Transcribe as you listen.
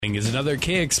Is another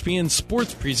KXPN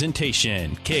Sports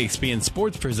presentation. KXPN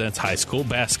Sports presents high school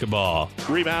basketball.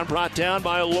 Rebound brought down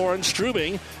by Lauren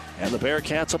Strubing. And the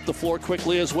Bearcats up the floor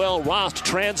quickly as well. Rost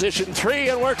transition three,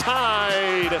 and we're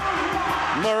tied.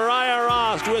 Mariah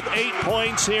Rost with 8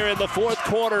 points here in the fourth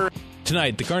quarter.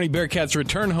 Tonight, the Kearney Bearcats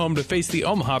return home to face the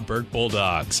Omaha Burke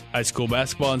Bulldogs. High school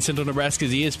basketball in Central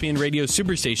Nebraska's ESPN Radio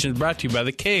Superstation is brought to you by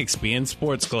the KXPN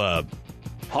Sports Club.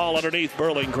 Hall underneath,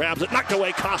 Burling grabs it, knocked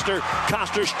away Koster.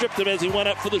 Koster stripped him as he went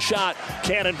up for the shot.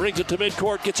 Cannon brings it to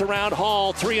midcourt, gets around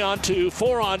Hall, 3-on-2,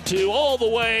 4-on-2, all the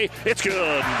way. It's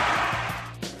good.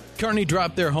 Kearney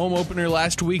dropped their home opener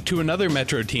last week to another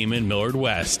Metro team in Millard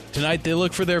West. Tonight, they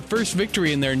look for their first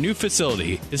victory in their new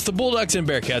facility. It's the Bulldogs and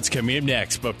Bearcats coming up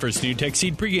next, but first, New Tech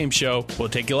Seed pregame show. We'll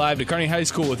take you live to Kearney High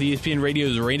School with ESPN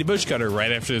Radio's Randy Bushcutter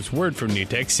right after this word from New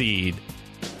Tech Seed.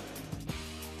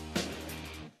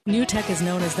 New Tech is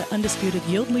known as the undisputed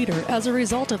yield leader as a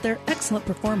result of their excellent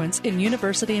performance in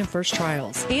university and first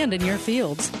trials and in your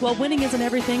fields. While winning isn't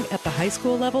everything at the high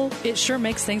school level, it sure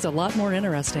makes things a lot more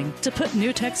interesting. To put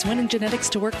New Tech's winning genetics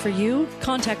to work for you,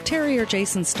 contact Terry or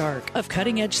Jason Stark of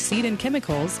Cutting Edge Seed and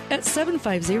Chemicals at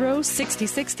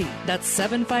 750-6060. That's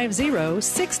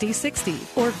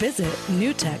 750-6060. Or visit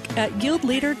newtech at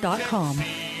yieldleader.com.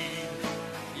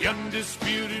 The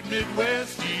undisputed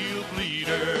Midwest yield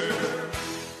leader.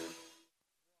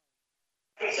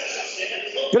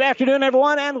 Good afternoon,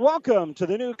 everyone, and welcome to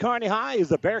the new Kearney High as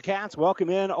the Bearcats welcome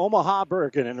in Omaha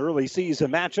Burke in an early season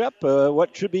matchup.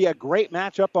 What should be a great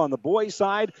matchup on the boys'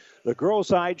 side. The girls'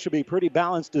 side should be pretty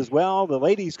balanced as well. The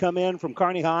ladies come in from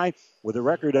Kearney High with a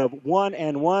record of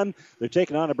 1-1. They're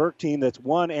taking on a Burke team that's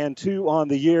 1-2 on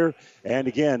the year. And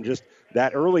again, just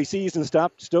that early season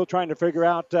stuff, still trying to figure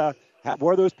out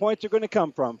where those points are going to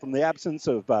come from the absence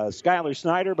of Skylar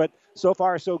Snyder. But so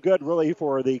far, so good, really,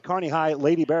 for the Kearney High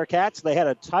Lady Bearcats. They had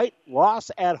a tight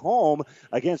loss at home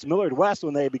against Millard West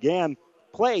when they began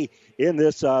play in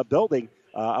this building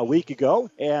a week ago.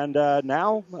 And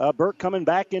now Burke coming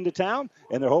back into town,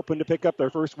 and they're hoping to pick up their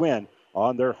first win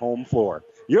on their home floor.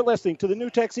 You're listening to the New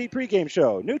Tech Seed pregame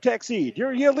show. New Tech Seed,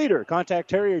 your yield leader. Contact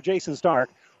Terry or Jason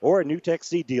Stark or a New Tech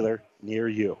Seed dealer near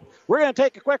you. We're going to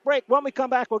take a quick break. When we come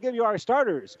back, we'll give you our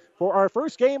starters for our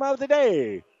first game of the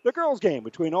day, the girls' game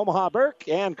between Omaha Burke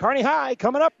and Kearney High,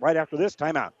 coming up right after this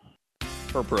timeout.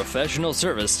 For professional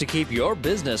service to keep your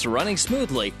business running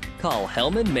smoothly, call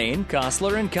Hellman, Maine,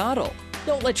 Kostler, & Cottle.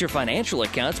 Don't let your financial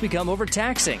accounts become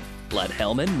overtaxing. Let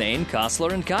Hellman, Maine,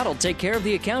 Kostler, & Cottle take care of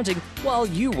the accounting while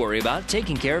you worry about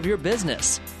taking care of your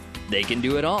business. They can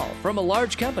do it all, from a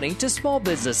large company to small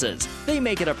businesses. They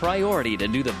make it a priority to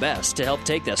do the best to help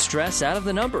take the stress out of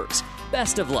the numbers.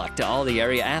 Best of luck to all the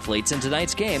area athletes in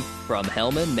tonight's game from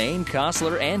Hellman, Maine,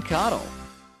 Kostler, & Cottle.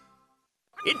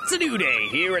 It's a new day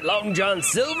here at Long John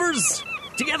Silver's.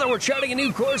 Together we're charting a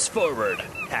new course forward.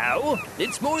 How?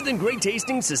 It's more than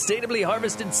great-tasting, sustainably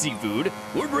harvested seafood.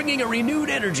 We're bringing a renewed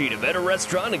energy to better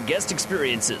restaurant and guest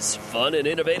experiences, fun and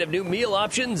innovative new meal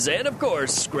options, and, of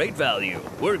course, great value.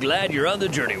 We're glad you're on the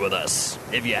journey with us.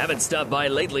 If you haven't stopped by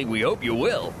lately, we hope you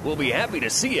will. We'll be happy to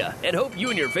see you and hope you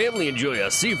and your family enjoy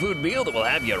a seafood meal that will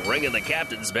have you ringing the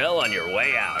captain's bell on your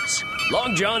way out.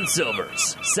 Long John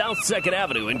Silver's, South 2nd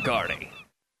Avenue in Kearney.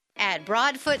 At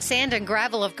Broadfoot Sand and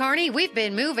Gravel of Kearney, we've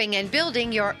been moving and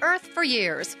building your earth for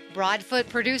years. Broadfoot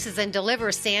produces and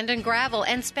delivers sand and gravel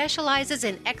and specializes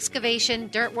in excavation,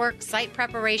 dirt work, site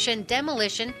preparation,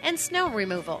 demolition, and snow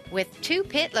removal, with 2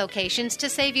 pit locations to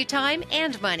save you time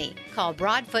and money. Call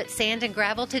Broadfoot Sand and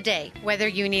Gravel today, whether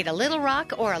you need a little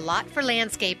rock or a lot for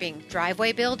landscaping,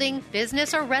 driveway building,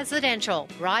 business, or residential.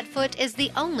 Broadfoot is the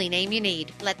only name you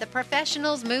need. Let the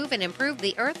professionals move and improve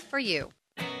the earth for you.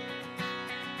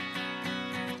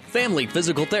 Family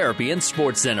Physical Therapy and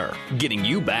Sports Center, getting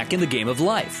you back in the game of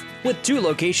life. With 2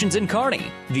 locations in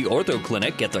Kearney, the Ortho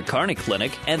Clinic at the Kearney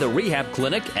Clinic and the Rehab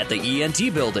Clinic at the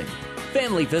ENT Building.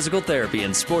 Family Physical Therapy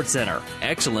and Sports Center,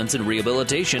 excellence in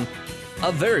rehabilitation.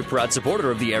 A very proud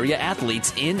supporter of the area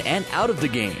athletes in and out of the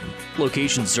game.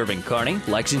 Locations serving Kearney,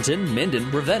 Lexington, Minden,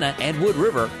 Ravenna, and Wood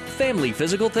River. Family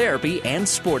Physical Therapy and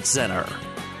Sports Center.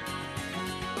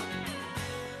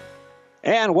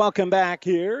 And welcome back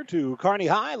here to Kearney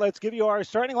High. Let's give you our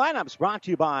starting lineups, brought to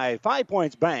you by 5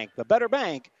 Points Bank, the better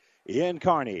bank in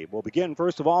Kearney. We'll begin,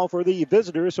 first of all, for the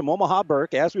visitors from Omaha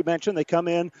Burke. As we mentioned, they come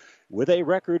in with a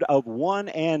record of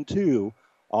 1-2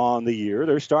 on the year.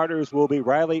 Their starters will be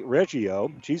Riley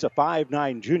Reggio. She's a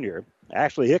 5'9 junior.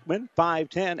 Ashley Hickman,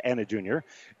 5'10 and a junior.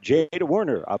 Jada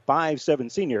Werner, a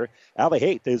 5'7 senior. Allie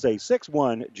Haight is a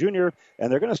 6'1 junior.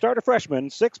 And they're going to start a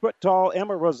freshman, 6 foot tall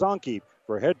Emma Rozonki,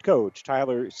 for head coach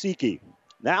Tyler Seeke.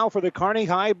 Now for the Kearney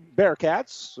High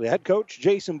Bearcats, the head coach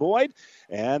Jason Boyd,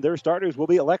 and their starters will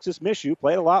be Alexis Mishu,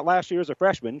 played a lot last year as a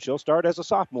freshman. She'll start as a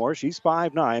sophomore. She's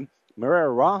 5'9". Mariah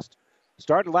Rost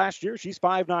started last year. She's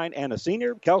 5'9" and a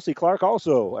senior. Kelsey Clark,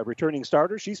 also a returning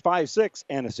starter. She's 5'6"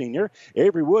 and a senior.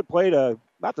 Avery Wood played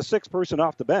about the sixth person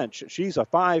off the bench. She's a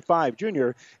 5'5"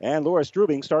 junior. And Laura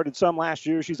Strubing started some last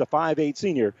year. She's a 5'8"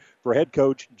 senior for head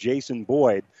coach Jason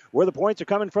Boyd. Where the points are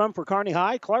coming from for Kearney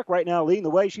High, Clark right now leading the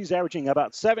way. She's averaging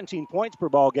about 17 points per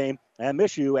ball game. And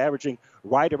Mishu averaging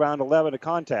right around 11 a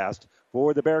contest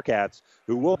for the Bearcats,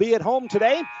 who will be at home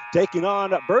today, taking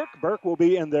on Burke. Burke will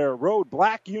be in their road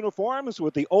black uniforms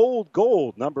with the old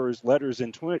gold numbers, letters,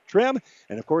 and trim.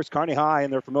 And, of course, Kearney High in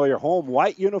their familiar home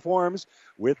white uniforms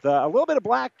with a little bit of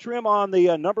black trim on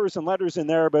the numbers and letters in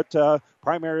there, but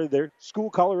primarily their school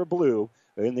color of blue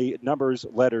in the numbers,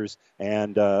 letters,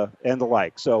 and the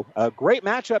like. So a great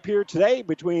matchup here today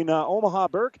between Omaha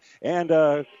Burke and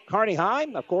Kearney High.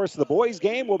 Of course, the boys'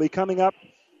 game will be coming up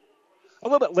a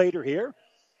little bit later here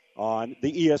on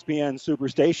the ESPN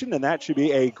Superstation, and that should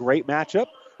be a great matchup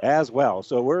as well.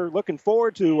 So we're looking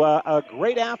forward to a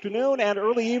great afternoon and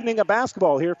early evening of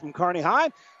basketball here from Kearney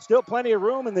High. Still plenty of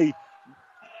room in the,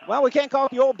 well, we can't call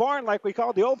it the old barn like we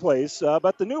called the old place,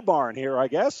 but the new barn here, I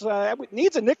guess. It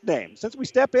needs a nickname. Since we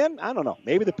step in, I don't know,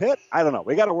 maybe the pit? I don't know.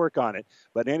 We got to work on it.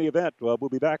 But in any event, we'll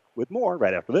be back with more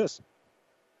right after this.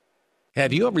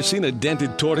 Have you ever seen a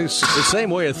dented tortoise? The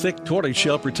same way a thick tortoise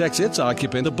shell protects its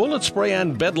occupant, the bullet spray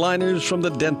on bed liners from the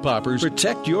Dent Poppers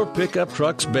protect your pickup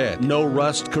truck's bed. No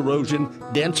rust, corrosion,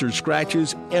 dents, or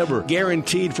scratches ever.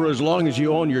 Guaranteed for as long as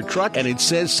you own your truck, and it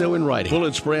says so in writing.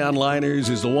 Bullet spray on liners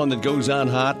is the one that goes on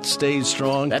hot, stays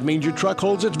strong. That means your truck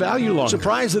holds its value longer.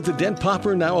 Surprised that the Dent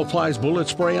Popper now applies bullet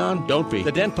spray on? Don't be.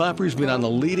 The Dent Popper's been on the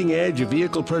leading edge of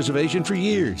vehicle preservation for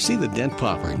years. See the Dent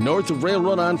Popper north of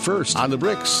Railroad on First, on the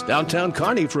Bricks, downtown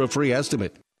Kearney for a free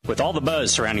estimate. With all the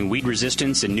buzz surrounding weed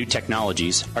resistance and new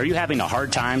technologies, are you having a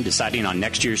hard time deciding on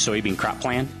next year's soybean crop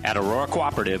plan? At Aurora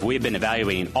Cooperative, we have been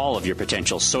evaluating all of your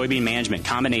potential soybean management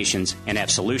combinations and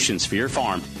have solutions for your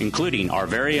farm, including our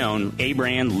very own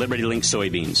A-brand Liberty Link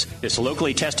soybeans. This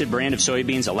locally tested brand of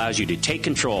soybeans allows you to take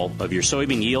control of your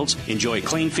soybean yields, enjoy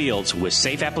clean fields with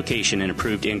safe application and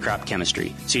approved in-crop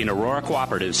chemistry. See an Aurora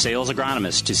Cooperative sales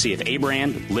agronomist to see if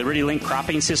A-brand Liberty Link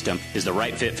cropping system is the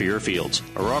right fit for your fields.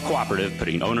 Aurora Cooperative,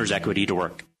 putting owner's equity to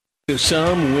work. To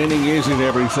some, winning isn't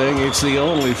everything, it's the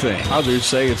only thing. Others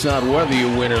say it's not whether you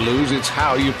win or lose, it's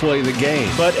how you play the game.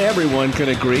 But everyone can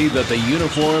agree that the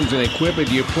uniforms and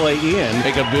equipment you play in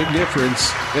make a big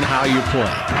difference in how you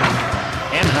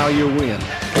play and how you win.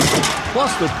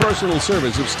 Plus the personal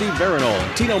service of Steve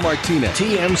Barinol, Tino Martinez,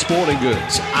 TM Sporting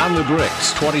Goods, on the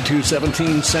Bricks,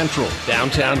 2217 Central,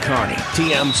 downtown Kearney.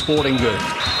 TM Sporting Goods,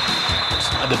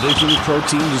 a division of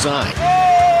Protein Design.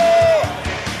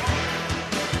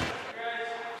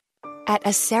 At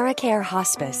AseraCare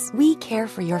Hospice, we care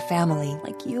for your family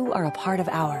like you are a part of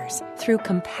ours. Through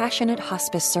compassionate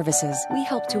hospice services, we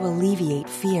help to alleviate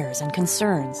fears and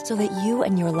concerns so that you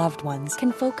and your loved ones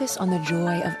can focus on the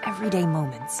joy of everyday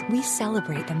moments. We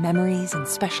celebrate the memories and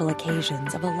special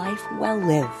occasions of a life well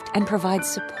lived and provide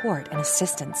support and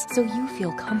assistance so you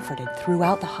feel comforted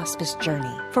throughout the hospice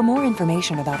journey. For more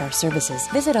information about our services,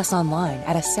 visit us online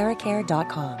at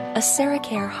aseracare.com.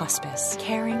 AseraCare Hospice,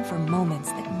 caring for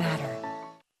moments that matter.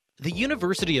 The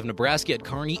University of Nebraska at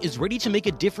Kearney is ready to make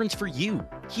a difference for you.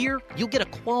 Here, you'll get a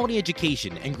quality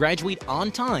education and graduate on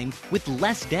time with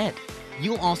less debt.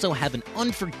 You'll also have an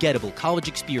unforgettable college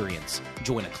experience.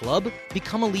 Join a club,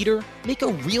 become a leader, make a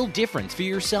real difference for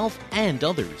yourself and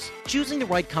others. Choosing the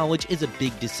right college is a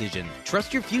big decision.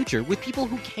 Trust your future with people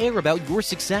who care about your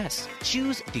success.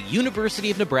 Choose the University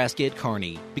of Nebraska at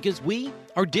Kearney because we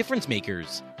are difference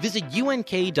makers. Visit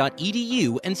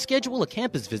unk.edu and schedule a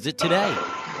campus visit today.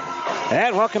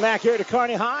 And welcome back here to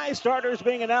Kearney High. Starters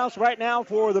being announced right now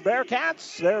for the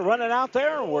Bearcats. They're running out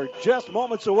there. We're just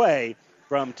moments away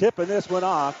from tipping this one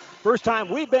off. First time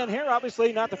we've been here.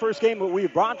 Obviously not the first game that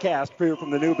we've broadcast here from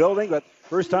the new building, but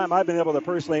first time I've been able to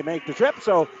personally make the trip.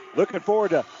 So looking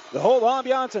forward to the whole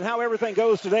ambiance and how everything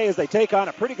goes today as they take on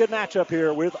a pretty good matchup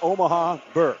here with Omaha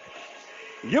Burke.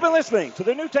 You've been listening to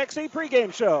the New Tech Seed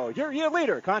pregame show. Your year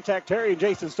leader. Contact Terry and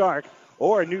Jason Stark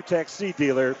or a New Tech Seed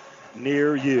dealer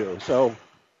near you. So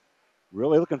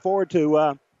really looking forward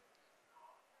to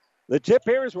the tip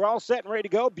here as we're all set and ready to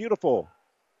go. Beautiful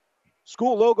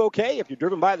school logo K. If you're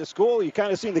driven by the school, you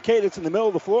kind of seen the K that's in the middle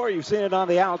of the floor. You've seen it on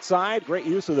the outside. Great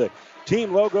use of the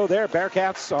team logo there.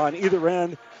 Bearcats on either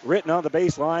end written on the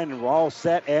baseline, and we're all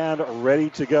set and ready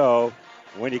to go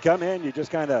When you come in, you just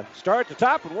kind of start at the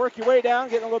top and work your way down,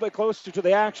 getting a little bit closer to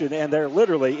the action, and there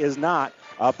literally is not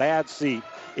a bad seat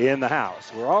in the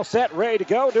house. We're all set, ready to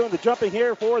go. Doing the jumping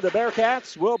here for the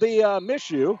Bearcats will be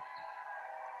Mishu.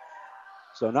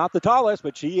 So not the tallest,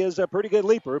 but she is a pretty good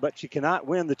leaper, but she cannot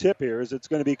win the tip here as it's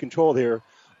going to be controlled here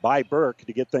by Burke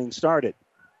to get things started.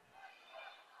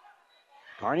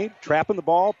 Kearney trapping the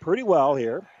ball pretty well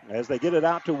here as they get it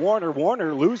out to Warner.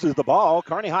 Warner loses the ball.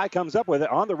 Kearney High comes up with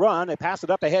it on the run. They pass it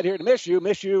up ahead here to Mishu.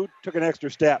 Mishu took an extra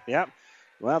step. Yep.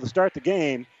 Well, to start the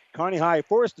game, Kearney High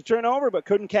forced the turnover but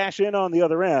couldn't cash in on the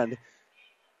other end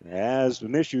as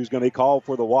Mishu is going to be called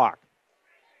for the walk.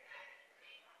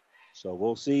 So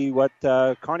we'll see what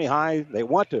Kearney High, they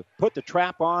want to put the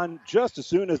trap on just as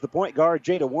soon as the point guard,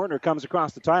 Jada Warner, comes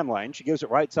across the timeline. She gives it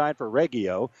right side for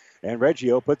Reggio, and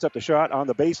Reggio puts up the shot on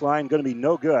the baseline, going to be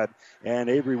no good,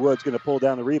 and Avery Wood's going to pull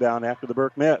down the rebound after the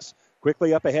Burke miss.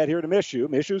 Quickly up ahead here to Mishu.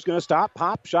 Mishu's going to stop,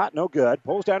 pop, shot, no good.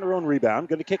 Pulls down her own rebound,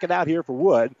 going to kick it out here for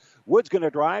Wood. Wood's going to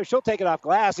drive. She'll take it off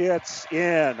glass. It's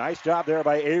in. Nice job there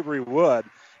by Avery Wood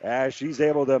as she's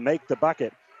able to make the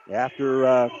bucket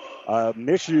after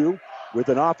Mishu with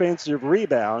an offensive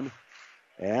rebound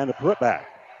and a putback.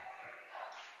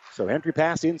 So entry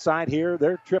pass inside here.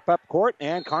 Their trip up court,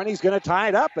 and Kearney's going to tie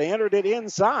it up. They entered it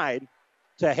inside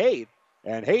to Haith,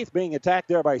 and Haith being attacked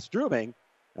there by Strubing,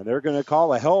 and they're going to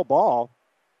call a hell ball.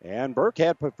 And Burke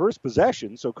had first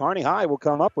possession, so Kearney High will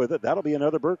come up with it. That'll be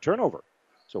another Burke turnover.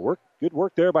 So good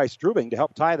work there by Strubing to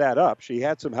help tie that up. She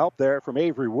had some help there from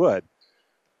Avery Wood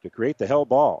to create the hell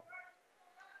ball.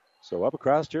 So up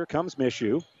across here comes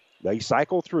Mishu. They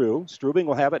cycle through. Strubing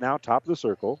will have it now top of the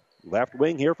circle. Left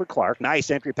wing here for Clark. Nice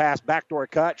entry pass, backdoor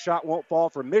cut. Shot won't fall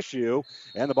for Mishu,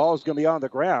 and the ball is going to be on the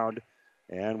ground,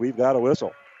 and we've got a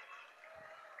whistle.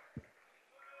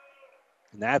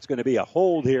 And that's going to be a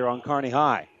hold here on Kearney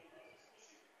High.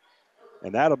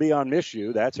 And that'll be on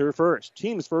Mishu. That's her first.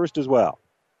 Team's first as well.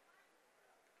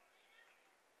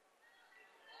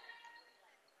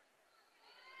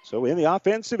 So in the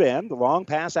offensive end, the long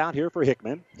pass out here for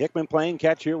Hickman. Hickman playing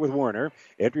catch here with Warner.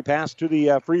 Entry pass to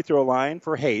the free throw line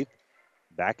for Haith.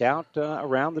 Back out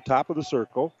around the top of the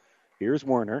circle. Here's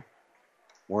Warner.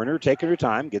 Warner taking her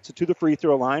time, gets it to the free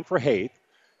throw line for Haith.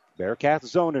 Bearcats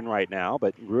zoning right now,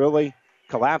 but really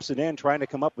collapsing in, trying to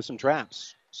come up with some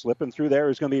traps. Slipping through there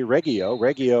is going to be Reggio.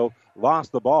 Reggio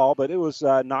lost the ball, but it was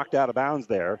knocked out of bounds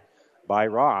there by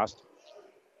Rost.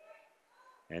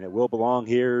 And it will belong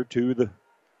here to the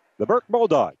Burke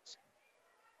Bulldogs.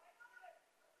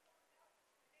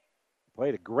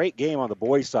 Played a great game on the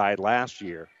boys' side last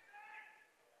year.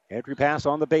 Entry pass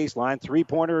on the baseline.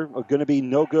 Three-pointer going to be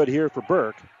no good here for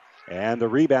Burke. And the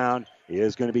rebound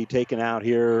is going to be taken out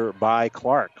here by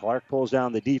Clark. Clark pulls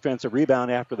down the defensive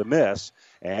rebound after the miss.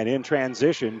 And in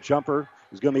transition, jumper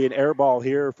is going to be an air ball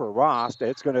here for Rost.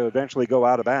 It's going to eventually go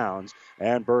out of bounds.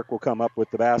 And Burke will come up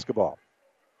with the basketball.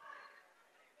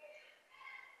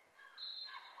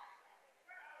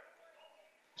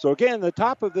 So again, the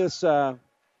top of this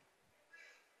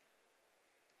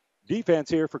defense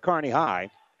here for Kearney High.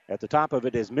 At the top of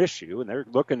it is Mishu, and they're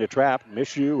looking to trap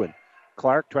Mishu and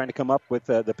Clark, trying to come up with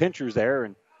the pinchers there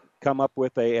and come up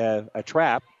with a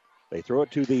trap. They throw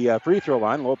it to the free throw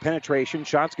line. Low penetration.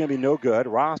 Shot's going to be no good.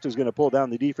 Rost is going to pull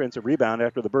down the defensive rebound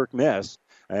after the Burke miss.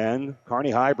 And Kearney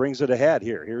High brings it ahead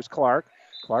here. Here's Clark.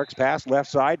 Clark's pass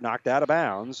left side, knocked out of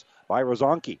bounds by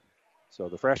Rozonki. So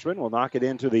the freshman will knock it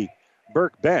into the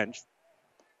Burke bench.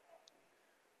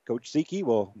 Coach Siki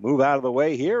will move out of the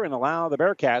way here and allow the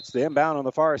Bearcats to inbound on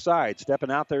the far side.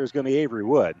 Stepping out there is going to be Avery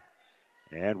Wood.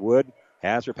 And Wood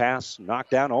has her pass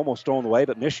knocked down, almost stolen away,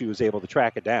 but Mishu is able to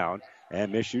track it down.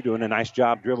 And Mishu doing a nice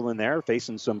job dribbling there,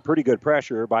 facing some pretty good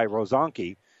pressure by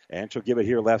Rozonki. And she'll give it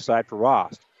here left side for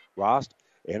Rost. Rost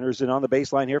enters it on the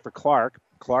baseline here for Clark.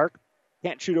 Clark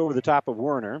can't shoot over the top of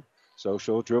Werner, so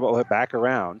she'll dribble it back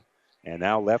around. And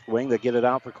now left wing, they get it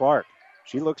out for Clark.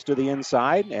 She looks to the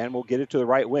inside and will get it to the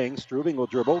right wing. Strubing will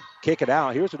dribble, kick it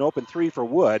out. Here's an open three for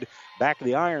Wood. Back of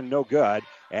the iron, no good.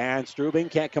 And Strubing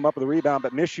can't come up with a rebound,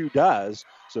 but Mishu does.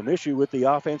 So Mishu with the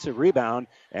offensive rebound,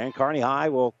 and Kearney High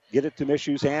will get it to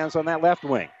Mishu's hands on that left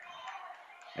wing.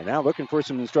 And now looking for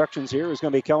some instructions here is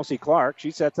going to be Kelsey Clark.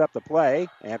 She sets up the play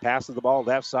and passes the ball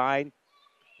left side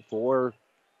for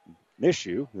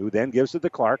Mishu, who then gives it to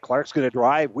Clark. Clark's going to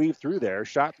drive, weave through there.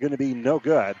 Shot going to be no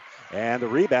good. And the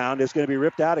rebound is going to be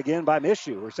ripped out again by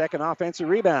Mishu, her second offensive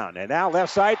rebound. And now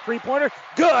left side three-pointer,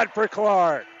 good for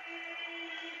Clark.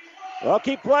 Well,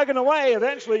 keep plugging away.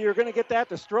 Eventually you're going to get that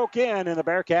to stroke in, and the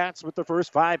Bearcats with the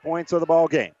first 5 points of the ball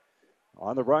game.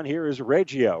 On the run here is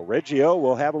Reggio. Reggio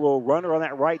will have a little runner on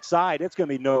that right side. It's going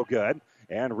to be no good.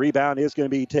 And rebound is going to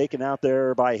be taken out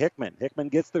there by Hickman. Hickman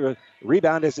gets the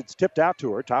rebound as it's tipped out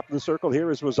to her. Top of the circle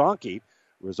here is Rozonki.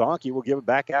 Rozonki will give it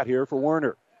back out here for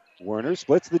Werner. Werner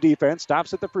splits the defense,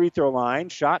 stops at the free throw line.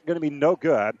 Shot going to be no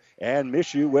good. And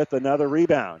Mishu with another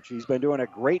rebound. She's been doing a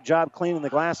great job cleaning the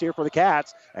glass here for the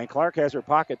Cats. And Clark has her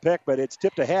pocket pick, but it's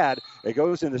tipped ahead. It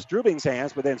goes into Strubing's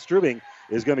hands, but then Strubing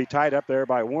is going to be tied up there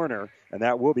by Werner. And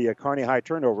that will be a Kearney High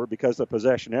turnover because the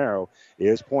possession arrow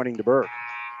is pointing to Burke.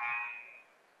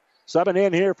 Subbing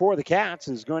in here for the Cats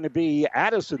is going to be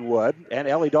Addison Wood and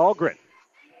Ellie Dahlgren.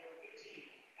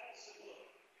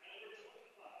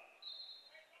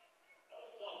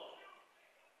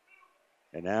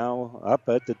 And now up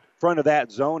at the front of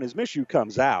that zone as Mishu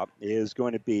comes out is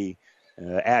going to be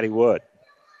Addie Wood.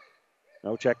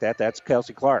 No, check that. That's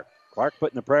Kelsey Clark. Clark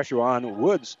putting the pressure on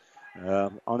Woods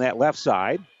on that left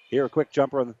side. Here a quick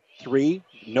jumper on 3.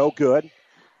 No good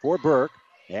for Burke.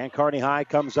 And Kearney High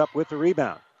comes up with the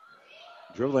rebound.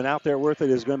 Dribbling out there with it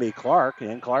is going to be Clark,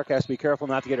 and Clark has to be careful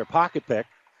not to get her pocket pick.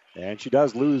 And she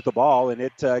does lose the ball, and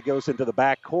it goes into the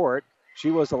back court.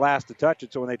 She was the last to touch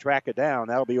it, so when they track it down,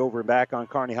 that'll be over and back on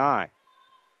Kearney High.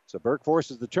 So Burke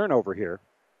forces the turnover here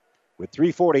with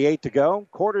 3:48 to go,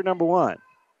 quarter number 1.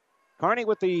 Kearney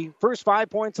with the first 5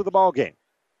 points of the ball game.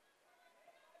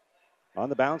 On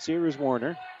the bounce here is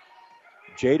Werner.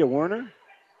 Jada Werner.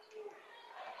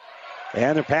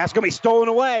 And their pass going to be stolen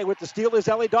away. With the steal is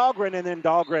Ellie Dahlgren, and then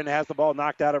Dahlgren has the ball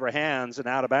knocked out of her hands and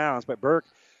out of bounds. But Burke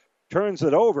turns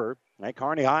it over, and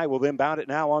Kearney High will then bound it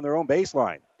now on their own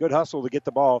baseline. Good hustle to get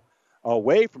the ball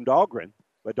away from Dahlgren,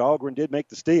 but Dahlgren did make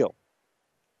the steal.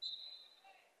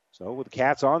 So with the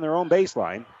Cats on their own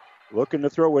baseline, looking to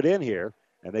throw it in here,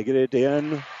 and they get it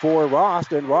in for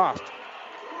Rost, and Rost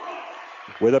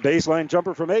with a baseline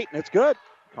jumper from 8, and it's good.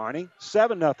 Kearney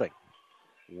 7-0.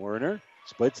 Werner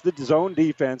splits the zone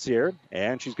defense here,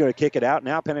 and she's going to kick it out.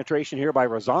 Now penetration here by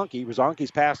Rozonki.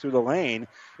 Rozonki's pass through the lane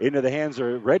into the hands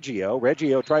of Reggio.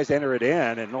 Reggio tries to enter it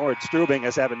in, and Lord Strubing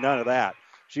is having none of that.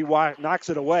 She knocks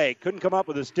it away. Couldn't come up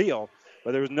with a steal,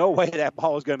 but there was no way that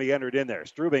ball was going to be entered in there.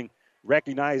 Strubing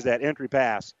recognized that entry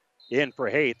pass in for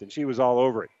Haith, and she was all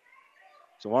over it.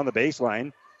 So on the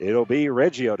baseline, it'll be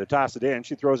Reggio to toss it in.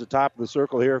 She throws it top of the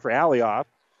circle here for Alioff.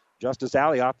 Justice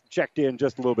Alioff checked in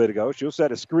just a little bit ago. She'll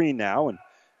set a screen now, and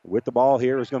with the ball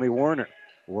here is going to be Werner.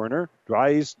 Werner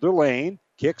drives the lane,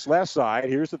 kicks left side.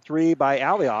 Here's the 3 by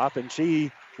Alioff, and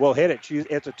she will hit it.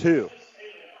 It's a 2.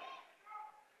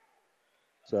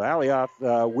 So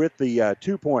Alioff with the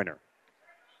 2-pointer.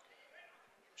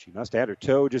 She must have had her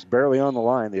toe just barely on the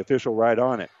line. The official right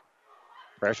on it.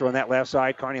 Pressure on that left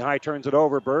side. Kearney High turns it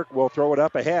over. Burke will throw it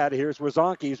up ahead. Here's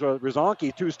Rozonki.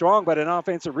 Rozonki too strong, but an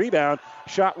offensive rebound.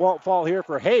 Shot won't fall here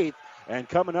for Haith. And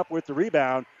coming up with the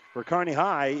rebound for Kearney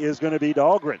High is going to be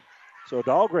Dahlgren. So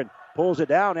Dahlgren pulls it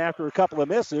down after a couple of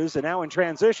misses. And now in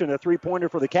transition, a 3-pointer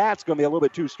for the Cats. Going to be a little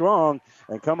bit too strong.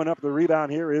 And coming up the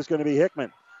rebound here is going to be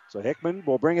Hickman. So Hickman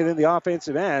will bring it in the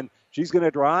offensive end. She's going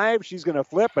to drive. She's going to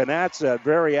flip. And that's a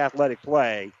very athletic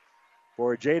play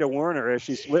for Jada Werner as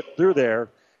she slipped through there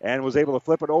and was able to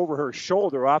flip it over her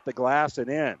shoulder off the glass and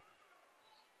in.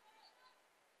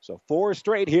 So 4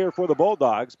 straight here for the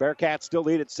Bulldogs. Bearcats still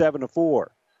lead at 7-4.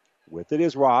 With it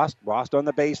is Rost. Rost on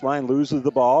the baseline loses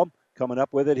the ball. Coming up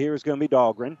with it here is going to be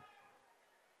Dahlgren.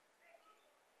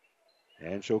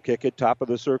 And she'll kick it top of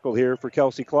the circle here for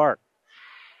Kelsey Clark.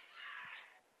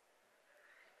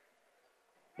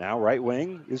 Now right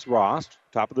wing is Rost.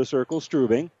 Top of the circle,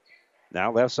 Strubing. Now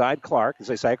left side, Clark. As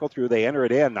they cycle through, they enter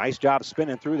it in. Nice job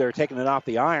spinning through there, taking it off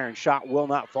the iron. Shot will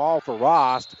not fall for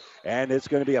Rost, and it's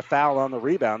going to be a foul on the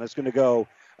rebound. It's going to go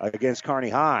against Kearney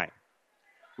High.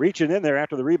 Reaching in there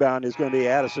after the rebound is going to be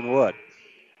Addison Wood.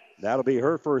 That'll be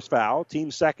her first foul, team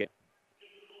second.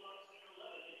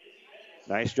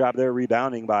 Nice job there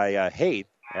rebounding by Haith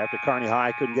after Kearney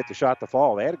High couldn't get the shot to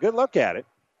fall. They had a good look at it.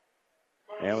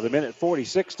 And with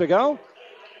 1:46 to go,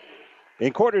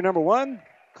 in quarter number 1,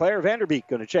 Claire Vanderbeek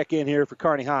going to check in here for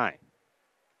Kearney High.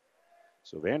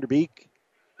 So Vanderbeek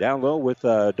down low with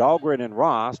Dahlgren and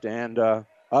Rost. And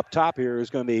up top here is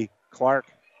going to be Clark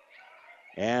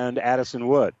and Addison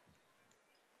Wood.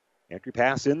 Entry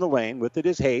pass in the lane. With it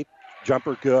is Haith.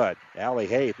 Jumper good. Allie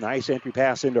Haith, nice entry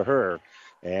pass into her.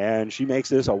 And she makes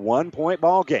this a 1-point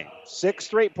ball game. 6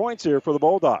 straight points here for the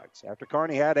Bulldogs after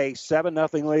Kearney had a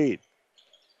 7-0 lead.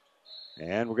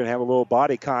 And we're going to have a little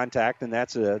body contact, and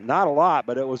that's not a lot,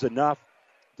 but it was enough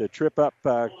to trip up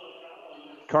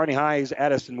Kearney High's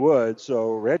Addison Wood,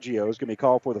 so Reggio is going to be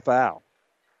called for the foul.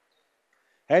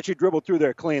 Had she dribbled through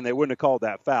there clean, they wouldn't have called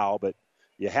that foul, but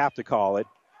you have to call it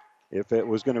if it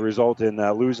was going to result in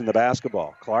losing the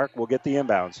basketball. Clark will get the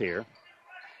inbounds here.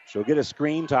 She'll get a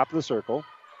screen top of the circle.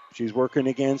 She's working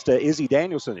against Izzy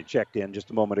Danielson, who checked in just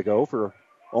a moment ago for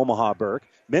Omaha Burke.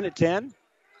 Minute 10,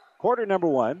 quarter number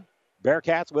 1.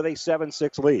 Bearcats with a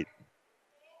 7-6 lead.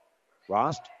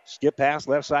 Rost, skip pass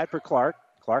left side for Clark.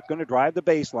 Clark going to drive the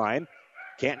baseline.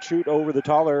 Can't shoot over the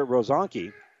taller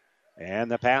Rozonki.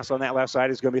 And the pass on that left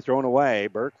side is going to be thrown away.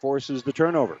 Burke forces the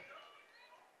turnover.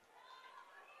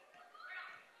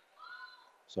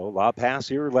 So lob pass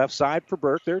here left side for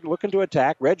Burke. They're looking to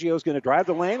attack. Reggio's going to drive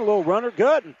the lane. A little runner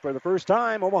good. And for the first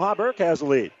time, Omaha Burke has the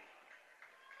lead.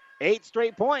 8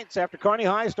 straight points after Kearney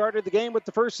High started the game with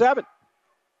the first 7.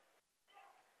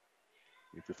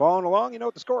 If you're following along, you know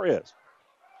what the score is.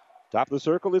 Top of the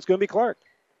circle, it's going to be Clark.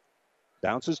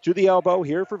 Bounces to the elbow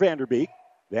here for Vanderbeek.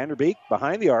 Vanderbeek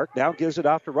behind the arc. Now gives it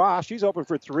off to Ross. She's open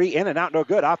for 3. In and out, no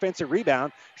good. Offensive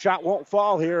rebound. Shot won't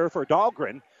fall here for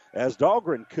Dahlgren, as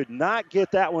Dahlgren could not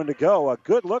get that one to go. A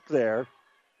good look there.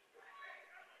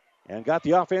 And got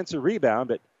the offensive rebound,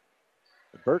 but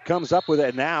Burke comes up with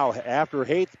it now after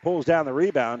Haith pulls down the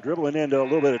rebound. Dribbling into a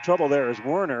little bit of trouble there is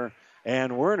Werner.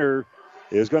 And Werner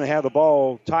is going to have the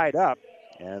ball tied up.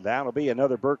 And that'll be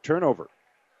another Burke turnover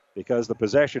because the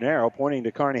possession arrow pointing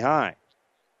to Kearney High.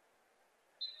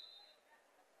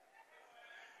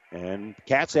 And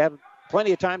Cats have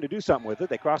plenty of time to do something with it.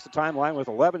 They cross the timeline with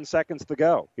 11 seconds to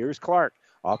go. Here's Clark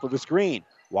off of the screen.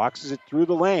 Walks it through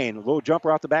the lane. A little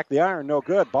jumper off the back of the iron. No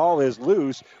good. Ball is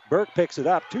loose. Burke picks it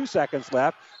up. 2 seconds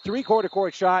left. 3-quarter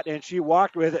court shot, and she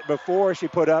walked with it before she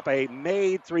put up a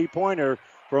made three-pointer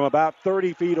from about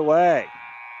 30 feet away.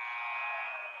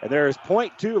 And there's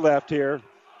 0.2 left here.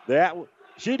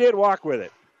 She did walk with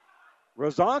it.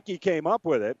 Rozonki came up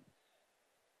with it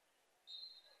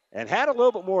and had a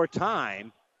little bit more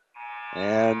time.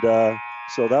 And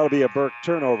so that'll be a Burke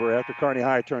turnover after Kearney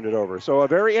High turned it over. So a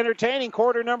very entertaining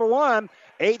quarter number 1.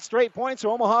 8 straight points for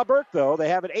Omaha Burke, though. They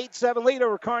have an 8-7 lead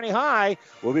over Kearney High.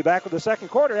 We'll be back with the second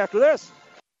quarter after this.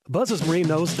 Buzz's Marine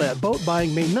knows that boat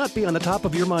buying may not be on the top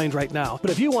of your mind right now, but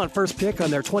if you want first pick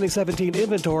on their 2017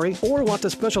 inventory or want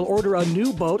to special order a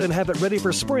new boat and have it ready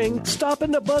for spring, stop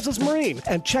into Buzz's Marine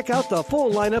and check out the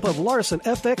full lineup of Larson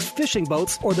FX fishing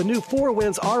boats or the new Four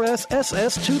Winds RS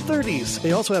SS 230s.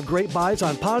 They also have great buys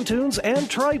on pontoons and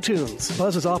tri-toons.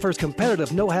 Buzz's offers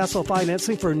competitive no-hassle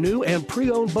financing for new and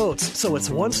pre-owned boats, so it's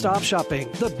one-stop shopping.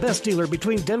 The best dealer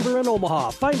between Denver and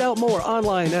Omaha. Find out more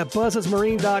online at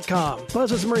buzzesmarine.com.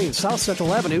 Buzz's Marine, South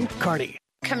Central Avenue, Kearney.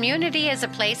 Community is a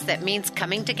place that means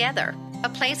coming together. A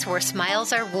place where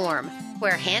smiles are warm,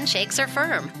 where handshakes are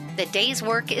firm. The day's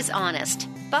work is honest.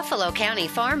 Buffalo County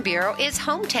Farm Bureau is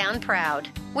hometown proud.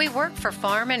 We work for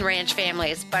farm and ranch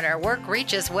families, but our work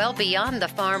reaches well beyond the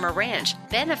farm or ranch,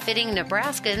 benefiting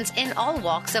Nebraskans in all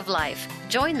walks of life.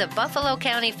 Join the Buffalo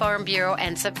County Farm Bureau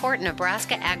and support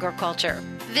Nebraska agriculture.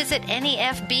 Visit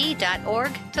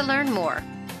nefb.org to learn more.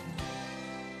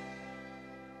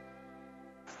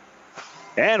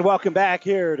 And welcome back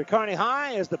here to Kearney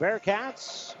High as the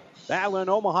Bearcats battling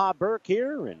Omaha Burke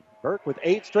here. And Burke with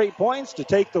 8 straight points to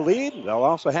take the lead. They'll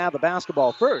also have the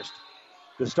basketball first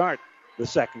to start the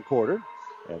second quarter.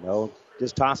 And they'll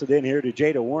just toss it in here to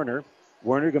Jada Werner.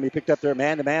 Werner going to be picked up there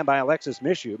man-to-man by Alexis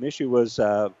Mishu. Mishu was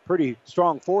a pretty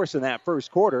strong force in that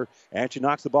first quarter, and she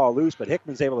knocks the ball loose, but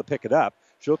Hickman's able to pick it up.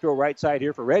 She'll throw right side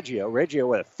here for Reggio. Reggio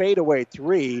with a fadeaway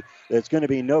 3 that's going to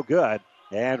be no good,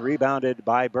 and rebounded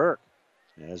by Burke.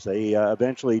 As they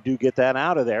eventually do get that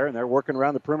out of there, and they're working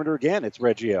around the perimeter again. It's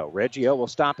Reggio. Reggio will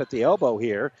stop at the elbow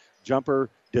here. Jumper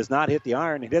does not hit the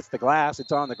iron. It hits the glass.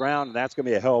 It's on the ground, and that's going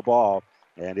to be a hell ball.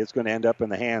 And it's going to end up in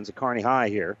the hands of Kearney High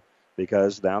here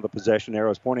because now the possession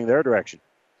arrow is pointing their direction.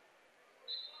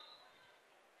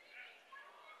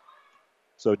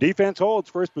 So defense holds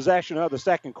first possession of the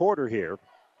second quarter here.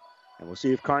 And we'll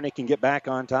see if Kearney can get back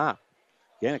on top.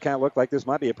 Again, it kind of looked like this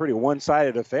might be a pretty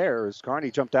one-sided affair as Kearney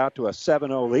jumped out to a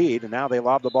 7-0 lead, and now they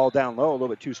lob the ball down low a little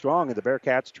bit too strong, and the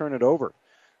Bearcats turn it over.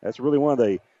 That's really one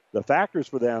of the factors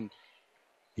for them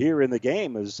here in the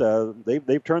game is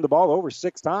they've turned the ball over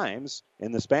 6 times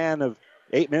in the span of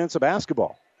 8 minutes of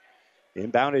basketball.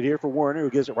 Inbounded here for Werner, who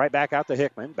gives it right back out to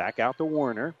Hickman, back out to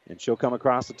Werner, and she'll come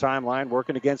across the timeline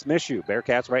working against Mishu.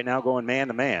 Bearcats right now going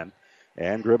man-to-man,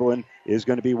 and dribbling is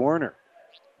going to be Werner.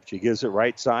 She gives it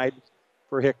right side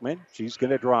for Hickman. She's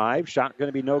going to drive. Shot going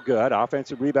to be no good.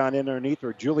 Offensive rebound in underneath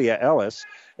for Julia Ellis.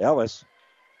 Ellis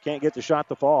can't get the shot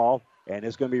to fall, and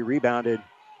it's going to be rebounded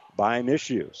by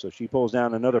Mishu. So she pulls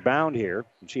down another bound here,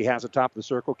 and she has the top of the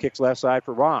circle, kicks left side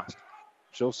for Rost.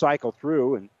 She'll cycle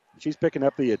through, and she's picking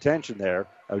up the attention there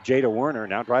of Jada Werner.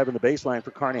 Now driving the baseline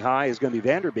for Kearney High is going to be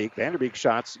Vanderbeek. Vanderbeek's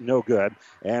shot's no good,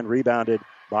 and rebounded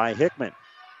by Hickman.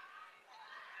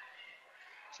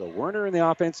 So Werner in the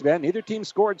offensive end. Neither team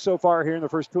scored so far here in the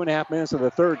first 2.5 minutes of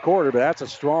the third quarter, but that's a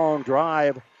strong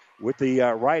drive with the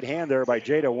right hand there by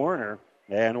Jada Werner.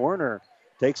 And Werner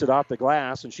takes it off the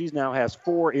glass, and she now has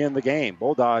 4 in the game.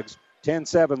 Bulldogs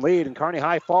 10-7 lead, and Kearney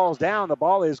High falls down. The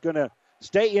ball is going to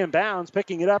stay in bounds.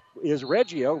 Picking it up is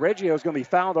Reggio. Reggio is going to be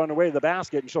fouled on the way to the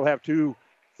basket, and she'll have 2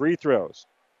 free throws.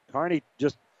 Kearney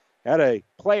just had a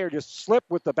player just slip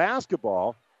with the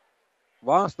basketball,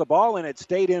 lost the ball, and it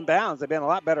stayed in bounds. They've been a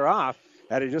lot better off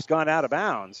had it just gone out of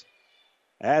bounds.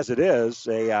 As it is,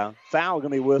 a foul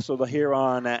going to be whistled here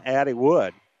on Addie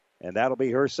Wood, and that'll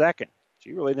be her second.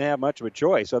 She really didn't have much of a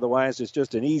choice. Otherwise, it's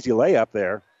just an easy layup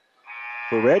there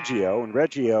for Reggio, and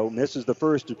Reggio misses the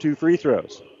first of 2 free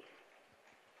throws.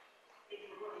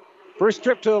 First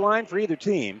trip to the line for either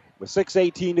team with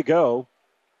 6:18 to go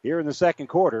here in the second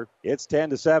quarter. It's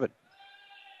 10-7.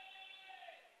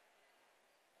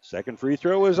 Second free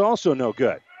throw is also no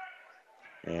good.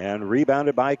 And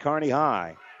rebounded by Kearney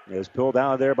High. Is pulled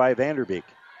out of there by Vanderbeek.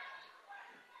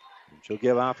 And she'll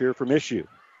give off here for Mishu.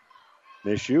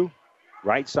 Mishu,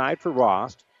 right side for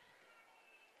Rost.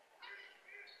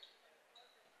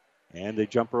 And the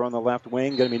jumper on the left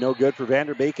wing, going to be no good for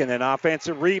Vanderbeek. And then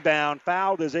offensive rebound,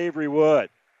 fouled is Avery Wood.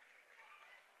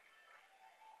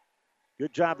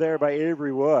 Good job there by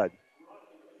Avery Wood.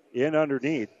 In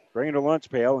underneath, bringing the lunch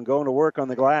pail and going to work on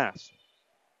the glass.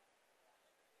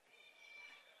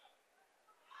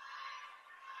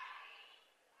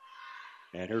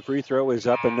 And her free throw is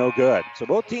up and no good. So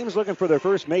both teams looking for their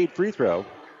first made free throw.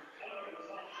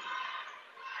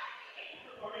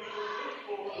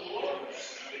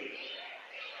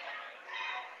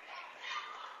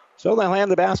 So they'll hand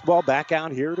the basketball back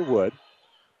out here to Wood.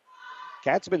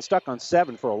 Cats have been stuck on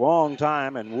 7 for a long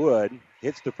time, and Wood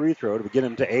hits the free throw to get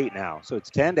them to 8 now. So it's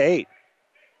 10-8.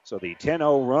 So the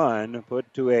 10-0 run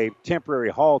put to a temporary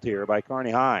halt here by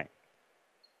Kearney High.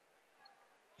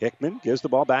 Hickman gives the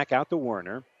ball back out to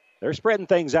Werner. They're spreading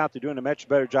things out. They're doing a much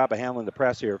better job of handling the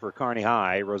press here for Kearney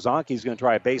High. Rozonki's going to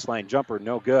try a baseline jumper,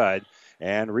 no good.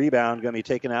 And rebound going to be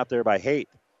taken out there by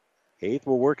Haith. Haith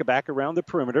will work it back around the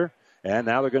perimeter. And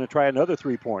now they're going to try another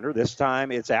three-pointer. This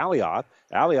time it's Alioth.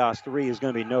 Alioth's 3 is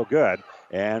going to be no good.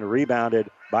 And rebounded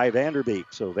by Vanderbeek.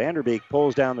 So Vanderbeek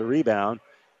pulls down the rebound.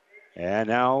 And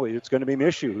now it's going to be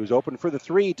Mishu, who's open for the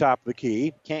 3, top of the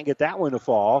key. Can't get that one to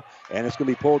fall. And it's going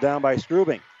to be pulled down by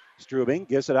Strubing. Strubing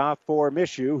gives it off for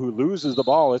Mishu, who loses the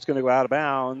ball. It's going to go out of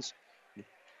bounds.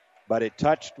 But it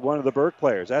touched one of the Burke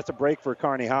players. That's a break for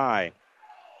Kearney High.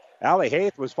 Allie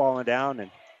Haith was falling down, and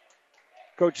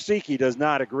Coach Siki does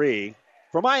not agree.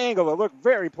 From my angle, it looked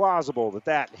very plausible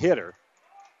that hit her.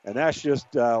 And that's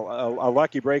just a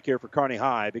lucky break here for Kearney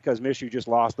High because Mishu just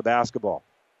lost the basketball.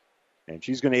 And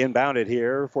she's going to inbound it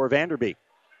here for Vanderbeek.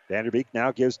 Vanderbeek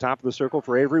now gives top of the circle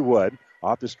for Avery Wood.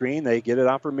 Off the screen, they get it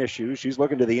off for Mishu. She's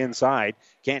looking to the inside.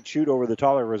 Can't shoot over the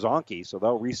taller Rozonki, so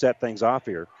they'll reset things off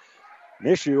here.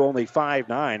 Mishu only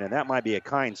 5'9", and that might be a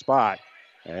kind spot.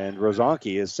 And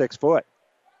Rozonki is 6 foot.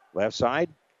 Left side,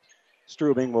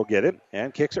 Strubing will get it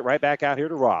and kicks it right back out here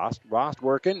to Rost. Rost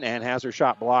working and has her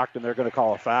shot blocked, and they're going to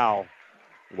call a foul.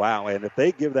 Wow, and if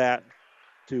they give that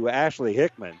to Ashley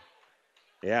Hickman,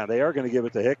 yeah, they are going to give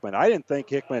it to Hickman. I didn't think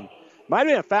Hickman, might have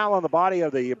been a foul on the body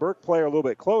of the Burke player a little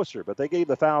bit closer, but they gave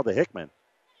the foul to Hickman.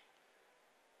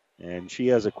 And she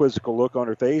has a quizzical look on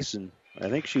her face, and I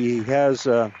think she has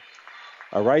a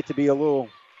right to be a little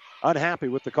unhappy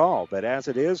with the call. But as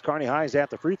it is, Kearney High is at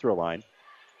the free throw line.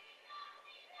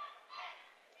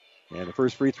 And the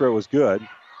first free throw was good.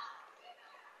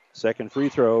 Second free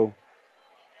throw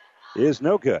is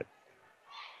no good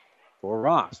for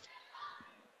Rost.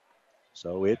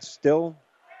 So it's still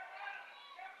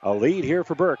a lead here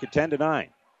for Burke at 10-9.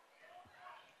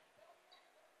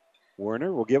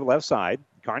 Werner will give left side.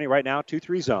 Kearney right now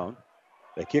 2-3 zone.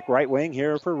 They kick right wing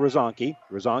here for Rozonki.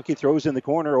 Rozonki throws in the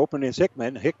corner. Open is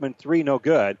Hickman. Hickman 3, no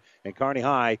good. And Kearney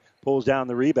High pulls down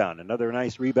the rebound. Another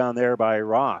nice rebound there by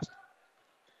Rost.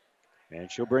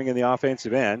 And she'll bring in the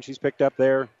offensive end. She's picked up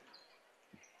there.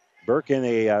 Burke in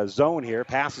a zone here.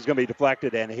 Pass is going to be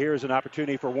deflected, and here's an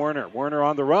opportunity for Werner. Werner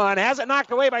on the run. Has it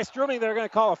knocked away by Strubing. They're going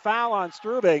to call a foul on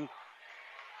Strubing.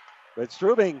 But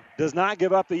Strubing does not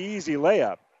give up the easy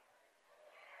layup.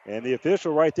 And the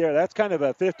official right there, that's kind of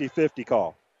a 50-50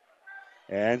 call.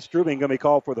 And Strubing going to be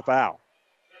called for the foul.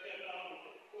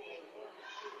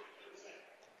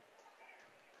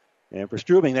 And for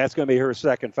Strubing, that's going to be her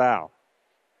second foul.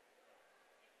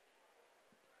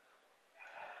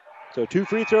 So 2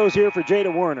 free throws here for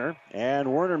Jada Werner,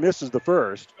 and Werner misses the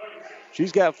first.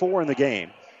 She's got 4 in the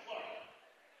game.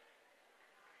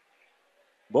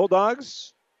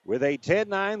 Bulldogs with a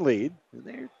 10-9 lead.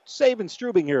 They're saving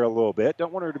Strubing here a little bit.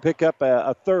 Don't want her to pick up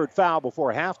a third foul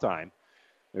before halftime.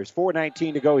 There's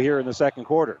 4:19 to go here in the second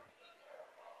quarter.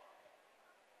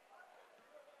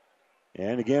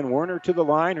 And again, Werner to the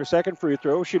line. Her second free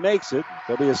throw. She makes it.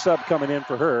 There'll be a sub coming in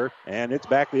for her. And it's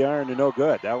back the iron to no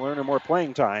good. That'll earn her more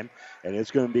playing time. And it's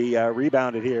going to be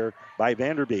rebounded here by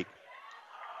Vanderbeek.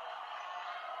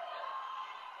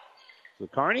 So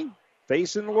Kearney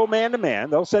facing a little man-to-man.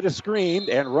 They'll set a screen.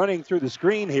 And running through the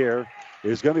screen here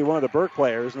is going to be one of the Burke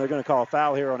players. And they're going to call a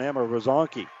foul here on Emma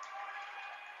Rozonki.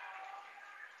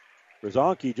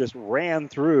 Rozonki just ran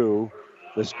through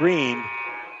the screen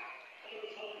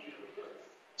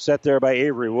set there by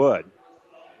Avery Wood.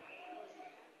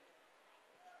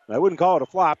 I wouldn't call it a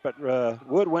flop, but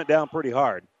Wood went down pretty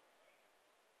hard.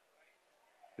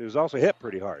 It was also hit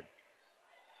pretty hard.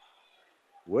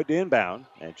 Wood to inbound,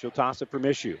 and she'll toss it for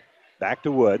Mishu. Back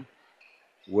to Wood.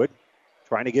 Wood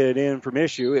trying to get it in for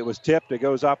Mishu. It was tipped. It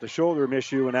goes off the shoulder of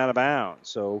Mishu and out of bounds.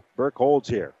 So Burke holds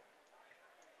here.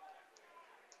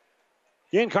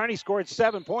 Again, Kearney scored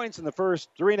 7 points in the first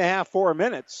 3.5, 4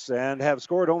 minutes and have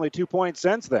scored only 2 points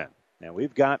since then. And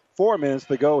we've got 4 minutes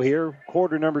to go here,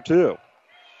 quarter number 2.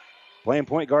 Playing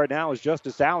point guard now is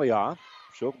Justice Alioff.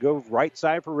 She'll go right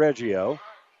side for Reggio.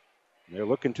 They're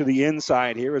looking to the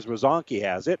inside here as Rozonki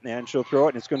has it, and she'll throw it,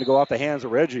 and it's going to go off the hands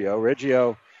of Reggio.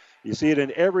 Reggio, you see it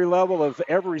in every level of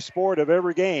every sport of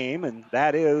every game, and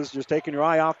that is just taking your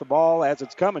eye off the ball as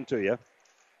it's coming to you.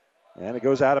 And it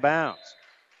goes out of bounds.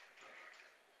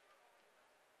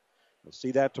 We'll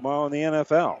see that tomorrow in the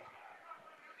NFL.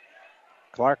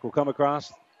 Clark will come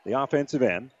across the offensive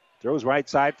end. Throws right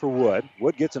side for Wood.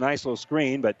 Wood gets a nice little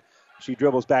screen, but she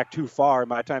dribbles back too far.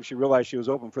 By the time she realized she was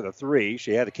open for the three,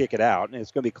 she had to kick it out. And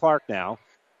it's going to be Clark now.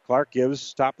 Clark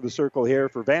gives top of the circle here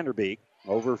for Vanderbeek.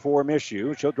 Over for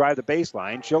Mishu. She'll drive the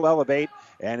baseline. She'll elevate,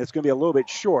 and it's going to be a little bit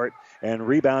short and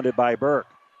rebounded by Burke.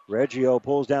 Reggio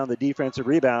pulls down the defensive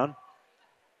rebound,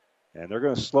 and they're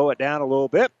going to slow it down a little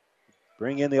bit.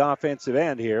 Bring in the offensive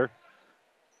end here.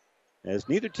 As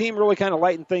neither team really kind of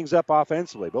lighten things up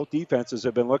offensively. Both defenses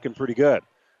have been looking pretty good.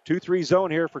 2-3 zone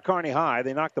here for Kearney High.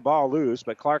 They knock the ball loose,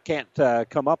 but Clark can't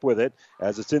come up with it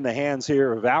as it's in the hands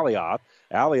here of Alioff.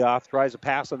 Alioff tries a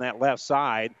pass on that left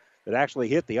side that actually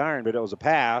hit the iron, but it was a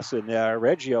pass, and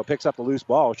Reggio picks up the loose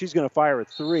ball. She's going to fire a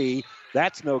three.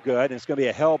 That's no good, and it's going to be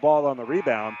a hell ball on the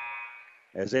rebound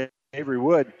as Avery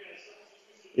Wood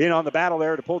in on the battle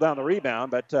there to pull down the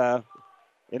rebound, but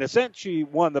in a sense, she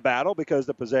won the battle because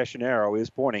the possession arrow is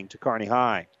pointing to Kearney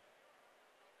High.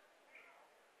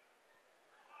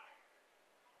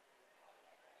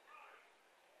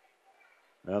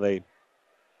 Now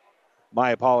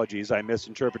my apologies, I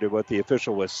misinterpreted what the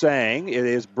official was saying. It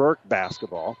is Burke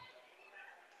basketball.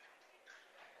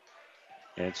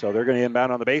 And so they're going to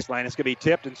inbound on the baseline. It's going to be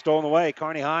tipped and stolen away.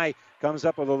 Kearney High comes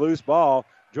up with a loose ball.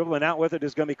 Dribbling out with it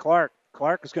is going to be Clark.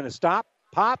 Clark is going to stop,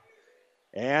 pop,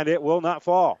 and it will not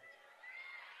fall.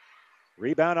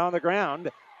 Rebound on the ground.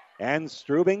 And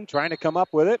Strubing trying to come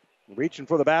up with it. Reaching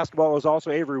for the basketball is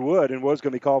also Avery Wood, and Wood's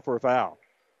going to be called for a foul.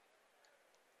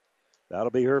 That'll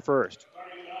be her first.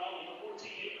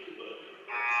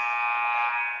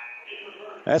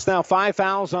 That's now 5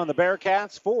 fouls on the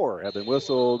Bearcats. 4 have been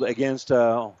whistled against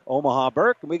Omaha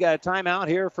Burke. And we got a timeout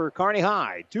here for Kearney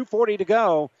High. 2:40 to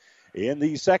go in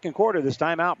the second quarter. This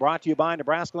timeout brought to you by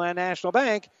Nebraska Land National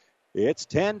Bank. It's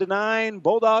 10-9.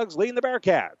 Bulldogs leading the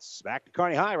Bearcats. Back to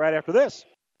Kearney High right after this.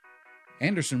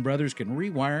 Anderson Brothers can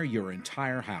rewire your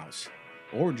entire house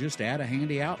or just add a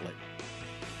handy outlet.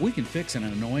 We can fix an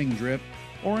annoying drip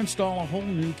or install a whole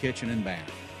new kitchen and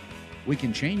bath. We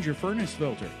can change your furnace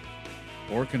filter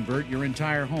or convert your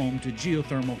entire home to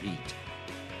geothermal heat.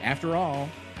 After all,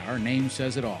 our name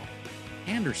says it all.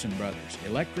 Anderson Brothers,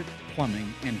 electric,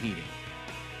 plumbing, and heating.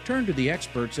 Turn to the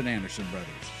experts at Anderson Brothers.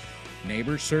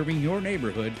 Neighbors serving your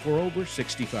neighborhood for over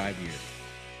 65 years.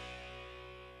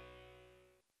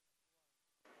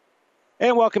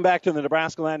 And welcome back to the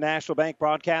Nebraska Land National Bank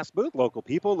broadcast booth. Local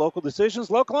people, local decisions,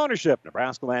 local ownership.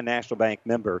 Nebraska Land National Bank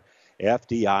member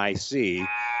FDIC.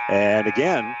 And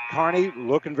again, Kearney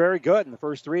looking very good in the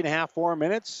first 3.5, 4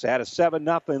 minutes. Had a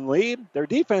 7-0 lead. Their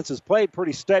defense has played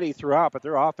pretty steady throughout, but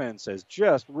their offense has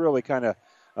just really kind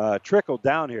of trickled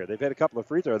down here. They've had a couple of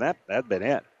free throws, and that's been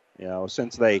it. You know,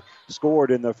 since they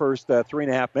scored in the first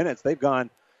 3.5 minutes, they've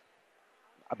gone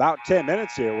about 10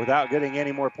 minutes here without getting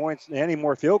any more points, any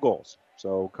more field goals.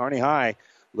 So Kearney High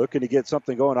looking to get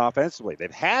something going offensively.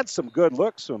 They've had some good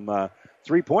looks from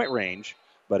three-point range,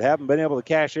 but haven't been able to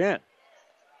cash in.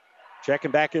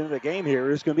 Checking back into the game here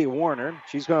is going to be Warner.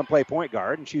 She's going to play point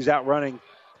guard, and she's outrunning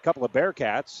a couple of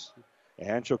Bearcats.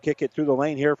 And she'll kick it through the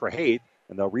lane here for Haith.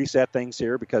 And they'll reset things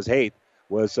here because Haith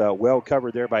was well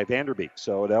covered there by Vanderbeek.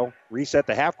 So they'll reset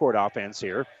the half-court offense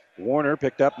here. Warner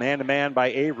picked up man-to-man by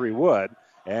Avery Wood.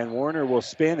 And Warner will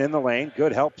spin in the lane.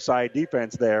 Good help side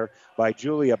defense there by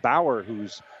Julia Bauer,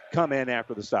 who's come in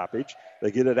after the stoppage.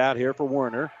 They get it out here for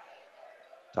Warner.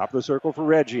 Top of the circle for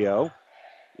Reggio.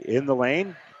 In the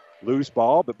lane. Loose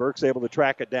ball, but Burke's able to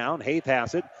track it down. Haith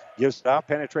has it. Gives it off.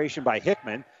 Penetration by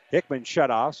Hickman. Hickman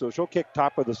shut off, so she'll kick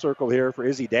top of the circle here for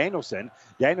Izzy Danielson.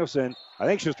 Danielson, I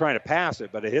think she was trying to pass it,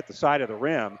 but it hit the side of the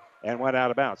rim and went out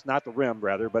of bounds. Not the rim,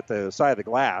 rather, but the side of the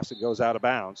glass. It goes out of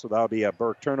bounds, so that'll be a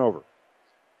Burke turnover.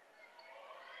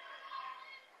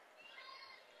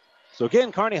 So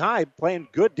again, Kearney High playing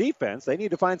good defense. They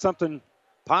need to find something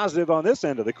positive on this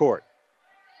end of the court.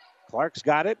 Clark's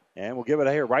got it, and we'll give it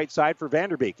here right side for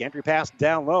Vanderbeek. Entry pass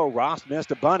down low. Ross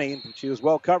missed a bunny. She was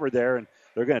well covered there, and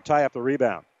they're going to tie up the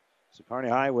rebound. So Kearney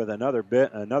High with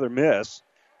another miss,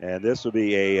 and this will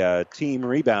be a team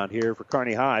rebound here for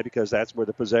Kearney High because that's where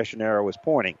the possession arrow is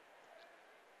pointing.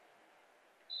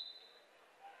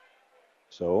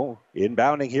 So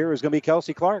inbounding here is going to be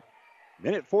Kelsey Clark.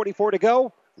 Minute 44 to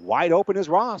go. Wide open is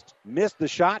Rost. Missed the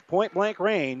shot, point-blank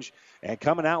range. And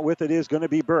coming out with it is going to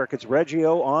be Burke. It's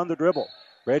Reggio on the dribble.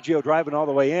 Reggio driving all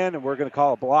the way in, and we're going to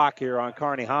call a block here on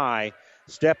Kearney High.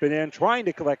 Stepping in, trying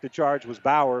to collect the charge was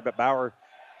Bauer, but Bauer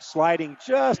sliding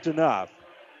just enough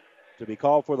to be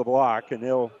called for the block, and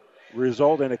they'll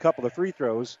result in a couple of free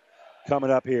throws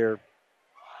coming up here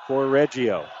for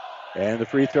Reggio. And the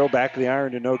free throw back to the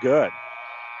iron to no good.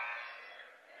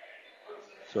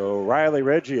 So Riley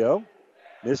Reggio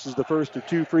misses the first of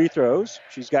two free throws.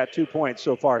 She's got 2 points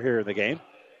so far here in the game.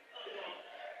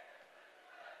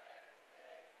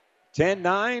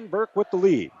 10-9, Burke with the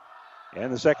lead.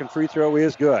 And the second free throw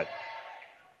is good.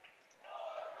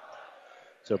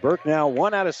 So Burke now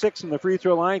 1 out of 6 in the free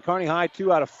throw line. Kearney High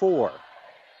 2 out of 4.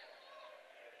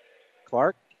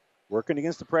 Clark working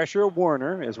against the pressure of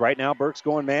Warner, as right now Burke's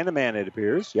going man-to-man, it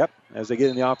appears. Yep, as they get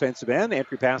in the offensive end.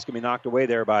 Entry pass can be knocked away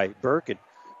there by Burke. And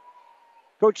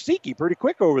Coach Siki pretty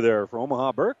quick over there for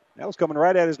Omaha Burke. That was coming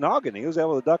right at his noggin. He was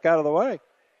able to duck out of the way.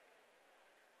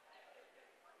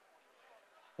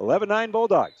 11-9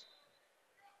 Bulldogs.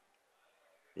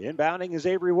 Inbounding is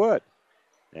Avery Wood.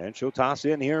 And she'll toss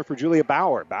in here for Julia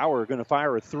Bauer. Bauer going to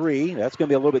fire a three. That's going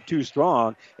to be a little bit too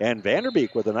strong. And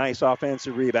Vanderbeek with a nice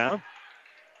offensive rebound.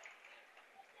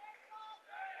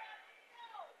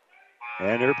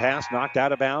 And her pass knocked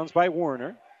out of bounds by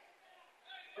Warner.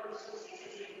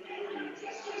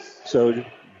 So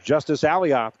Justice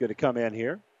Alioth going to come in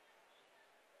here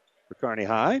for Kearney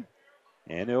High.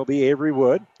 And it'll be Avery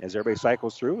Wood as everybody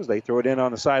cycles through as they throw it in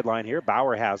on the sideline here.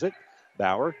 Bauer has it.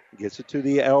 Bauer gets it to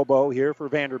the elbow here for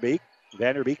Vanderbeek.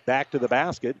 Vanderbeek back to the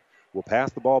basket. Will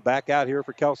pass the ball back out here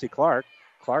for Kelsey Clark.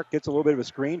 Clark gets a little bit of a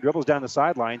screen, dribbles down the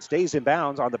sideline, stays in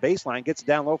bounds on the baseline, gets it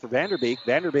down low for Vanderbeek.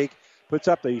 Vanderbeek puts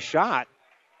up the shot,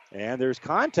 and there's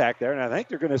contact there, and I think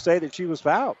they're going to say that she was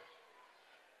fouled.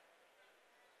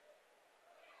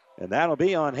 And that'll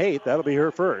be on Haith. That'll be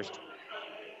her first.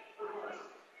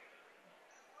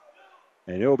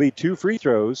 And it'll be 2 free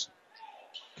throws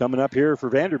coming up here for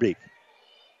Vanderbeek.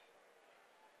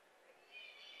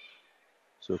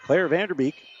 So Claire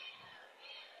Vanderbeek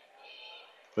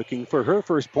looking for her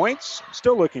first points.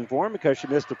 Still looking for them because she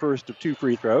missed the first of 2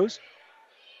 free throws.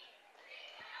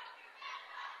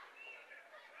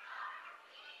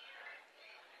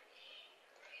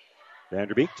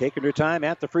 Vanderbeek taking her time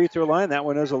at the free throw line. That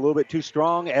one is a little bit too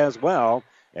strong as well.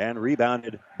 And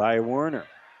rebounded by Warner.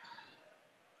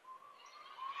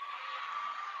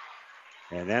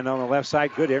 And then on the left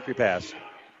side, good entry pass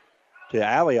to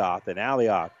Alioth. And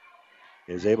Alioth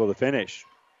is able to finish.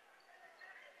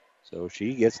 So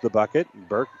she gets the bucket.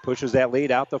 Burke pushes that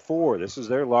lead out to 4. This is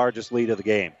their largest lead of the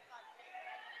game.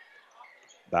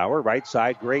 Bauer, right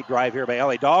side. Great drive here by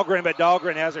Ellie Dahlgren. But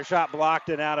Dahlgren has her shot blocked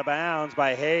and out of bounds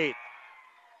by Haith.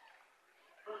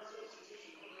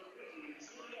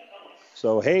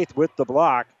 So Haith with the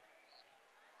block.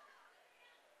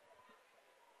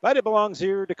 But it belongs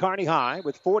here to Kearney High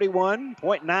with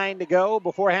 41.9 to go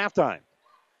before halftime.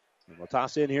 And we'll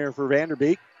toss in here for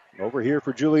Vanderbeek. Over here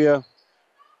for Julia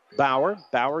Bauer.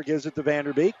 Bauer gives it to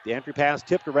Vanderbeek. The entry pass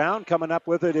tipped around. Coming up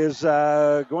with it is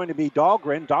going to be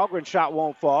Dahlgren. Dahlgren's shot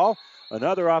won't fall.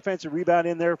 Another offensive rebound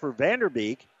in there for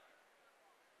Vanderbeek.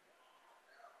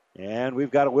 And we've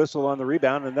got a whistle on the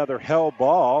rebound. Another held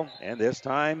ball. And this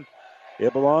time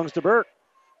it belongs to Burke.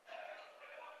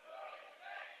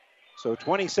 So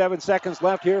 27 seconds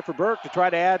left here for Burke to try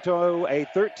to add to a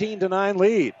 13-9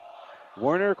 lead.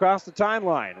 Werner across the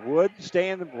timeline. Wood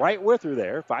staying right with her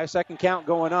there. 5-second count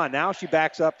going on. Now she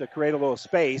backs up to create a little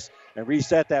space and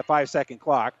reset that 5-second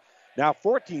clock. Now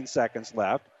 14 seconds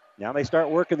left. Now they start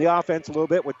working the offense a little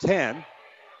bit with 10.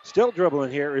 Still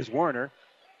dribbling here is Werner.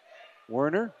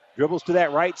 Werner dribbles to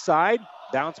that right side.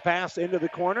 Bounce pass into the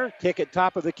corner. Kick at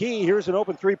top of the key. Here's an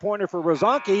open three-pointer for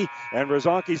Rozonki. And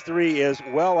Rozonki's three is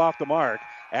well off the mark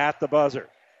at the buzzer.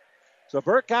 So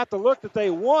Burke got the look that they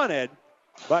wanted,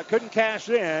 but couldn't cash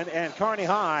in. And Kearney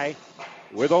High,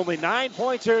 with only 9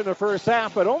 points here in the first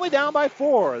half, but only down by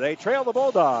 4. They trail the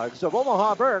Bulldogs of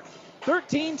Omaha Burke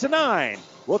 13-9.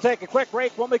 We'll take a quick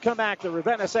break. When we come back, the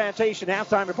Ravenna Sanitation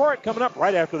halftime report coming up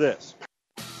right after this.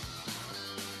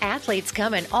 Athletes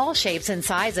come in all shapes and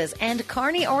sizes, and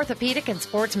Kearney Orthopedic and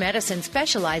Sports Medicine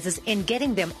specializes in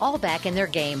getting them all back in their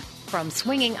game. From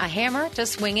swinging a hammer to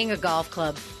swinging a golf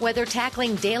club, whether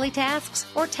tackling daily tasks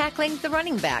or tackling the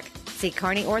running back. See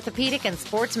Kearney Orthopedic and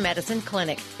Sports Medicine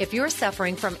Clinic. If you're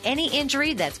suffering from any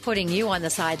injury that's putting you on the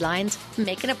sidelines,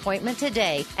 make an appointment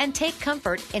today and take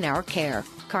comfort in our care.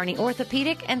 Kearney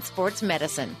Orthopedic and Sports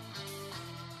Medicine.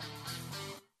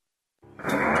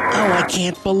 Oh, I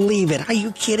can't believe it. Are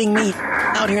you kidding me?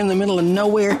 Out here in the middle of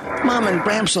nowhere, Mom and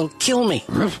Gramps will kill me.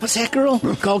 What's that, girl?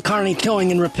 Call Kearney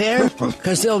Towing and Repair?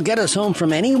 Because they'll get us home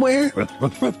from anywhere?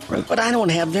 But I don't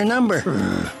have their number.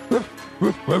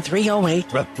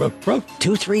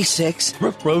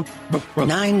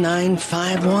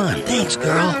 308-236-9951. Thanks,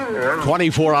 girl.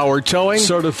 24-hour towing,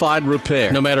 certified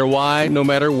repair. No matter why, no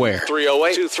matter where.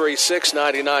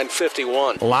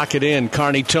 308-236-9951. Lock it in,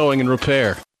 Kearney Towing and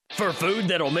Repair. For food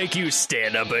that'll make you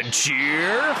stand up and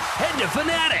cheer, head to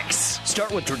Fanatics.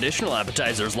 Start with traditional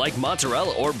appetizers like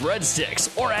mozzarella or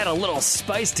breadsticks, or add a little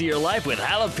spice to your life with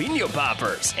jalapeno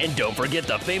poppers. And don't forget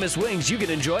the famous wings you can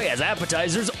enjoy as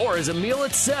appetizers or as a meal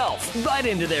itself. Bite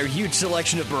into their huge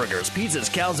selection of burgers,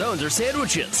 pizzas, calzones, or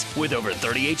sandwiches. With over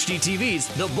 30 HD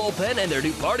TVs, the bullpen, and their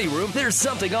new party room, there's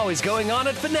something always going on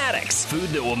at Fanatics.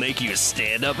 Food that will make you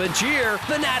stand up and cheer.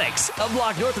 Fanatics, a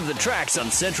block north of the tracks on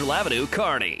Central Avenue,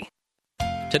 Kearney.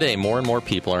 Today, more and more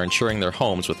people are insuring their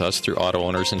homes with us through Auto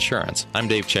Owners Insurance. I'm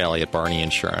Dave Challey at Barney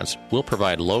Insurance. We'll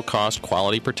provide low-cost,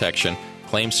 quality protection,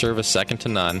 claim service second to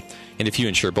none, and if you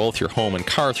insure both your home and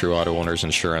car through Auto Owners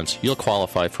Insurance, you'll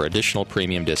qualify for additional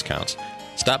premium discounts.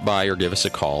 Stop by or give us a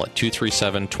call at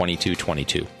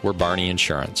 237-2222. We're Barney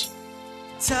Insurance.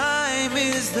 Time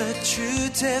is the true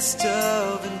test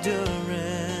of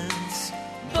endurance.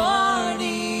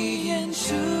 Barney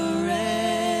Insurance.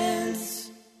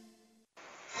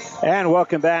 And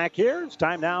welcome back here. It's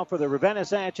time now for the Ravenna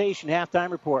Sanitation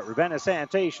halftime report. Ravenna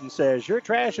Sanitation says your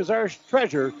trash is our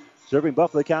treasure, serving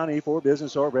Buffalo County for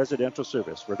business or residential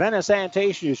service. Ravenna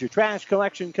Sanitation is your trash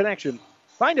collection connection.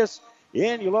 Find us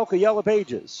in your local Yellow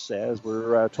Pages as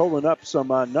we're totaling up some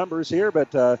numbers here,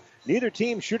 but neither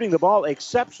team shooting the ball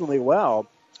exceptionally well.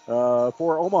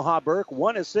 For Omaha Burke,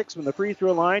 1 of 6 from the free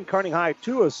throw line. Kearney High,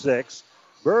 2 of 6.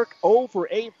 Burke 0 for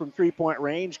 8 from three-point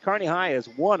range. Kearney High is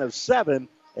 1 of 7.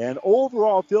 And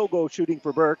overall field goal shooting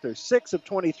for Burke, they're 6 of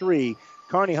 23.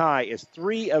 Kearney High is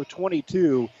 3 of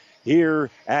 22 here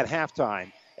at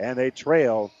halftime. And they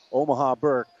trail Omaha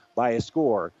Burke by a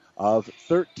score of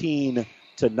 13-9.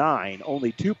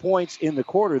 Only 2 points in the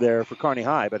quarter there for Kearney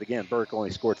High. But again, Burke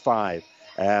only scored 5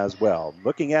 as well.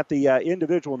 Looking at the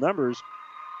individual numbers,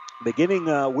 beginning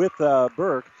with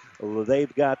Burke,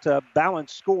 they've got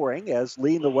balanced scoring as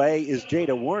leading the way is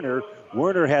Jada Werner.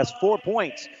 Werner has 4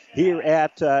 points here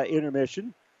at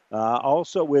intermission.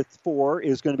 Also with 4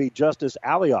 is going to be Justice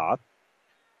Alioth.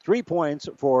 3 points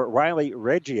for Riley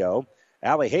Reggio.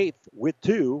 Allie Haith with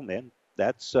 2. And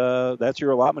that's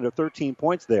your allotment of 13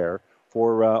 points there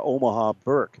for Omaha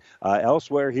Burke.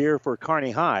 Elsewhere here for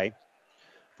Kearney High.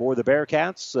 For the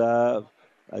Bearcats,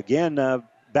 again,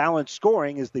 balanced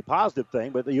scoring is the positive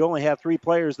thing, but you only have 3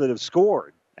 players that have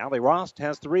scored. Allie Rost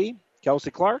has 3,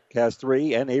 Kelsey Clark has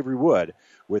 3, and Avery Wood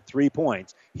with 3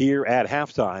 points here at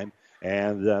halftime.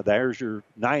 And there's your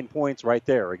 9 points right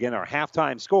there. Again, our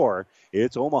halftime score,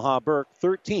 it's Omaha Burke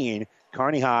 13,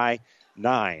 Kearney High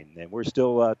 9. And we're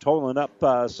still totaling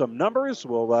up some numbers.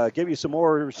 We'll give you some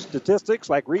more statistics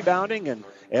like rebounding and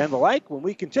the like when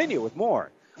we continue with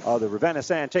more of the Ravenna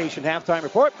Sanitation halftime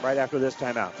report right after this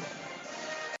timeout.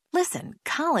 Listen,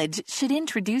 college should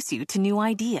introduce you to new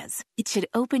ideas. It should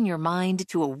open your mind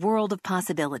to a world of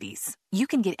possibilities. You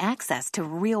can get access to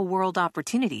real-world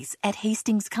opportunities at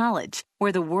Hastings College,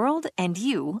 where the world and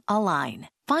you align.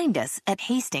 Find us at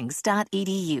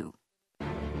hastings.edu.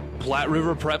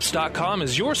 PlatteRiverPreps.com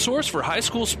is your source for high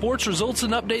school sports results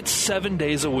and updates 7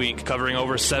 days a week, covering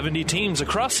over 70 teams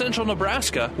across central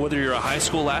Nebraska. Whether you're a high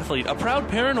school athlete, a proud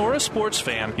parent, or a sports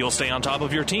fan, you'll stay on top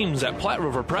of your teams at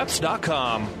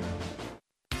PlatteRiverPreps.com.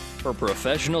 For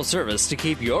professional service to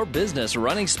keep your business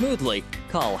running smoothly,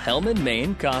 call Hellman,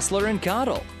 Maine, Kostler, and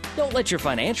Cottle. Don't let your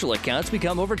financial accounts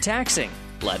become overtaxing.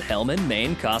 Let Hellman,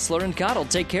 Maine, Kostler, and Cottle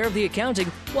take care of the accounting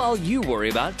while you worry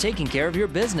about taking care of your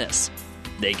business.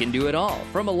 They can do it all,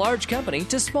 from a large company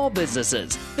to small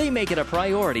businesses. They make it a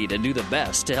priority to do the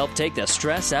best to help take the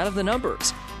stress out of the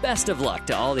numbers. Best of luck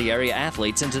to all the area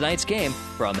athletes in tonight's game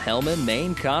from Hellman,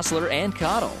 Maine, Kostler, and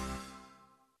Cottle.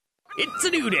 It's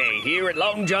a new day here at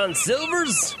Long John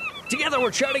Silver's. Together we're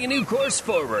charting a new course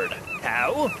forward.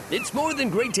 How? It's more than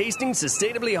great tasting,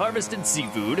 sustainably harvested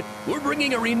seafood. We're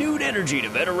bringing a renewed energy to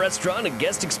better restaurant and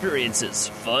guest experiences,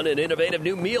 fun and innovative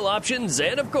new meal options,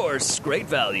 and of course, great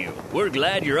value. We're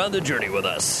glad you're on the journey with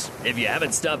us. If you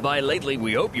haven't stopped by lately,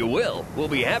 we hope you will. We'll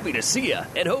be happy to see you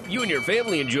and hope you and your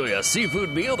family enjoy a seafood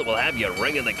meal that will have you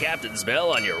ringing the captain's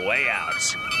bell on your way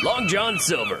out. Long John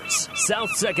Silver's,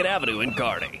 South 2nd Avenue in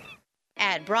Kearney.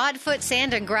 At Broadfoot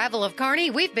Sand and Gravel of Kearney,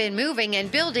 we've been moving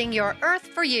and building your earth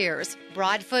for years.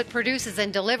 Broadfoot produces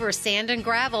and delivers sand and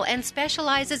gravel and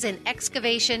specializes in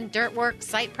excavation, dirt work,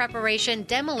 site preparation,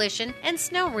 demolition, and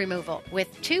snow removal,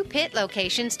 with 2 pit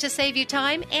locations to save you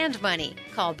time and money.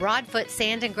 Call Broadfoot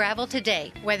Sand and Gravel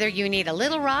today. Whether you need a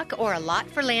little rock or a lot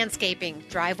for landscaping,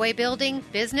 driveway building,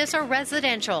 business, or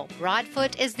residential,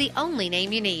 Broadfoot is the only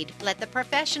name you need. Let the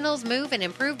professionals move and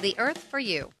improve the earth for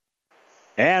you.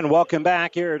 And welcome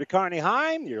back here to Kearney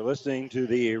High. You're listening to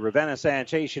the Ravenna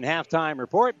Sanitation halftime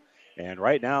report. And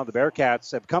right now the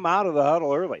Bearcats have come out of the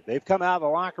huddle early. They've come out of the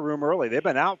locker room early. They've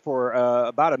been out for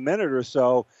about a minute or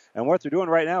so. And what they're doing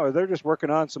right now is they're just working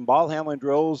on some ball handling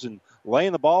drills and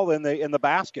laying the ball in the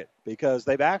basket, because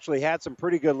they've actually had some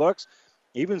pretty good looks,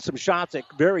 even some shots at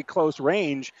very close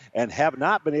range, and have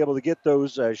not been able to get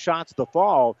those shots to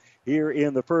fall here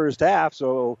in the first half.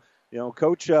 So, you know,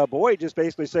 Coach Boyd just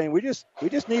basically saying we just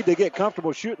need to get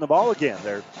comfortable shooting the ball again.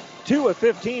 They're 2 of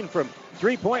 15 from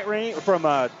 3-point range, from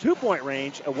 2-point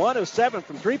range, 1 of 7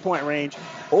 from 3-point range.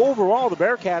 Overall, the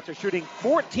Bearcats are shooting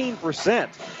 14%.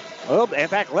 Well, in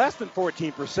fact, less than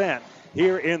 14%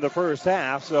 here in the first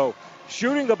half. So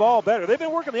shooting the ball better. They've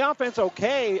been working the offense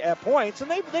okay at points, and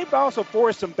they've also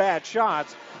forced some bad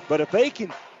shots. But if they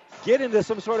can get into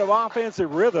some sort of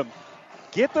offensive rhythm,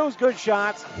 get those good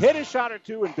shots, hit a shot or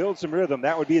two, and build some rhythm,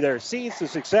 that would be their seeds to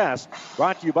success.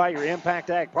 Brought to you by your Impact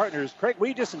Ag partners, Craig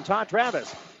Weegis and Todd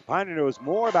Travis. Pioneer knows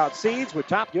more about seeds with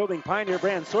top-yielding Pioneer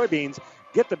brand soybeans.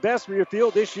 Get the best for your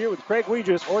field this year with Craig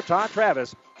Weegis or Todd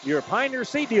Travis, your Pioneer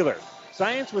seed dealer.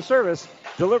 Science with service,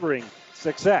 delivering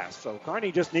success. So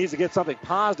Kearney just needs to get something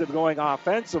positive going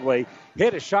offensively,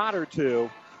 hit a shot or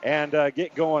two, and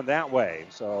get going that way.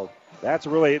 So that's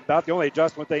really about the only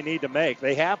adjustment they need to make.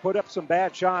 They have put up some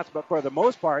bad shots, but for the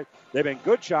most part, they've been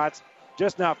good shots,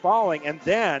 just not falling. And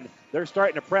then they're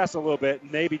starting to press a little bit,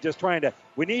 maybe just trying to,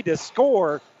 we need to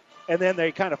score, and then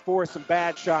they kind of force some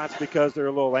bad shots because they're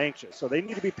a little anxious. So they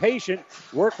need to be patient,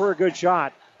 work for a good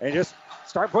shot, and just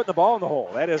start putting the ball in the hole.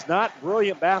 That is not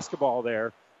brilliant basketball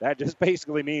there. That just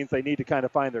basically means they need to kind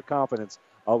of find their confidence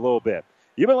a little bit.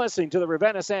 You've been listening to the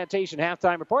Ravenna Sanitation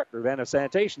Halftime Report. Ravenna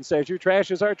Sanitation says your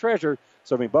trash is our treasure,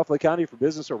 serving Buffalo County for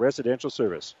business or residential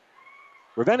service.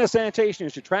 Ravenna Sanitation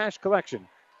is your trash collection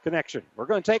connection. We're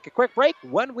going to take a quick break.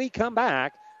 When we come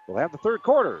back, we'll have the third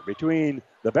quarter between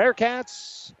the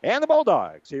Bearcats and the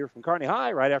Bulldogs here from Kearney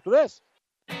High right after this.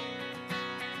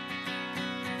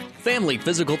 Family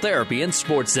Physical Therapy and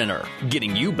Sports Center,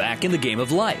 getting you back in the game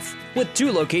of life. With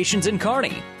 2 locations in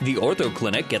Kearney, the Ortho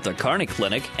Clinic at the Kearney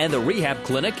Clinic and the Rehab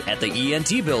Clinic at the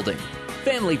ENT Building.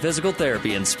 Family Physical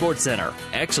Therapy and Sports Center,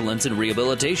 excellence in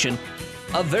rehabilitation.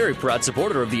 A very proud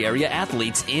supporter of the area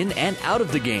athletes in and out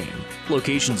of the game.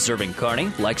 Locations serving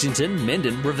Kearney, Lexington,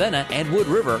 Minden, Ravenna, and Wood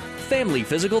River. Family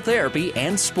Physical Therapy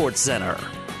and Sports Center.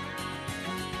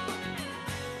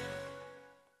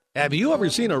 Have you ever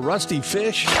seen a rusty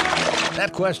fish?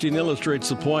 That question illustrates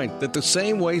the point that the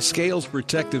same way scales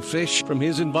protect the fish from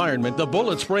his environment, the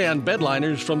bullet spray on bed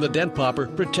liners from the Dent Popper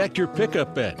protect your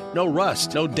pickup bed. No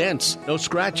rust, no dents, no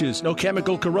scratches, no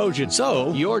chemical corrosion.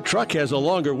 So your truck has a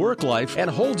longer work life and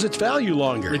holds its value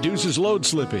longer, reduces load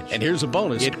slippage. And here's a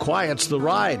bonus, it quiets the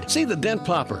ride. See the Dent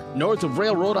Popper, north of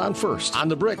Railroad on 1st, on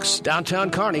the Bricks,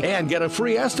 downtown Kearney, and get a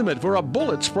free estimate for a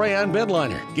bullet spray on bed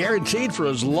liner. Guaranteed for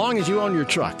as long as you own your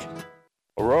truck.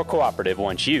 Aurora Cooperative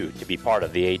wants you to be part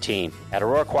of the A-Team. At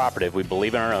Aurora Cooperative, we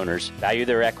believe in our owners, value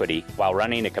their equity, while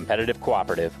running a competitive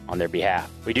cooperative on their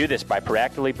behalf. We do this by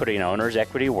proactively putting owners'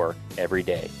 equity to work every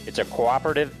day. It's a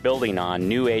cooperative building on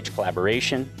new age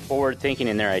collaboration, forward thinking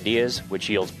in their ideas, which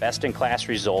yields best-in-class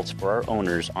results for our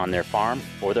owners on their farm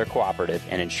or their cooperative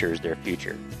and ensures their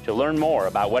future. To learn more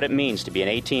about what it means to be an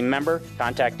A-Team member,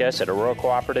 contact us at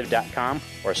auroracooperative.com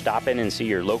or stop in and see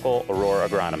your local Aurora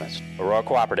agronomist. Aurora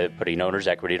Cooperative, putting owners'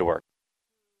 equity to work.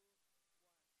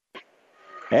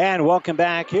 And welcome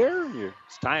back here.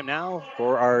 It's time now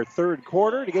for our third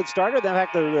quarter to get started. In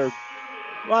fact,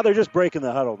 they're just breaking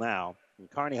the huddle now. And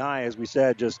Kearney High, as we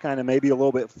said, just kind of maybe a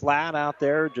little bit flat out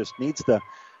there. Just needs to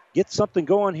get something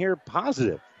going here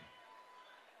positive.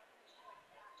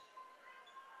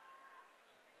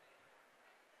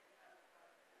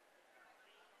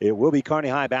 It will be Kearney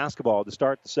High basketball to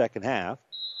start the second half.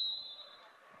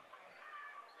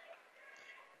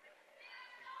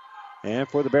 And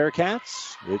for the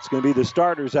Bearcats, it's going to be the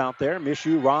starters out there.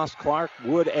 Mishu, Ross, Clark,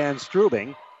 Wood, and Strubing.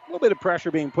 A little bit of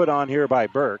pressure being put on here by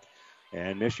Burke.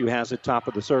 And Mishu has it top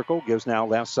of the circle. Gives now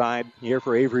left side here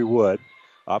for Avery Wood.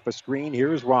 Off a screen,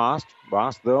 here's Ross.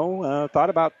 Ross, though, thought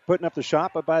about putting up the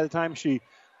shot, but by the time she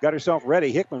got herself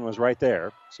ready, Hickman was right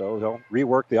there. So they'll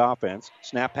rework the offense.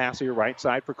 Snap pass here, right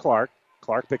side for Clark.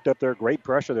 Clark picked up there. Great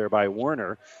pressure there by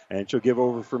Werner. And she'll give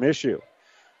over for Mishu.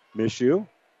 Mishu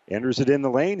enters it in the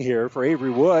lane here for Avery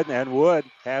Wood, and Wood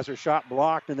has her shot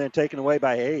blocked and then taken away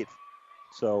by Eighth.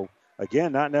 So,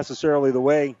 again, not necessarily the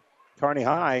way Kearney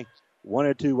High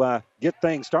wanted to get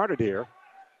things started here.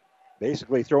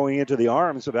 Basically throwing into the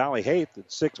arms of Allie Haith at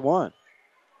 6'1".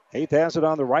 Haith has it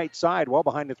on the right side, well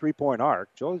behind the three-point arc.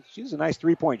 She's a nice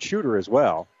three-point shooter as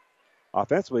well.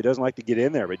 Offensively, doesn't like to get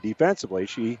in there, but defensively,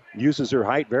 she uses her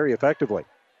height very effectively.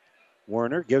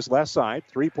 Werner gives left side.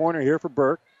 Three-pointer here for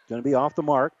Burke. Going to be off the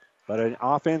mark, but an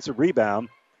offensive rebound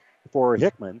for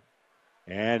Hickman.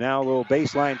 And now a little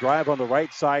baseline drive on the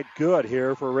right side. Good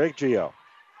here for Reggio.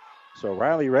 So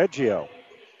Riley Reggio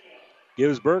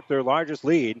gives Burke their largest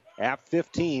lead at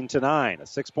 15-9. A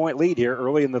 6-point lead here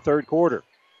early in the third quarter.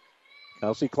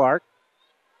 Kelsey Clark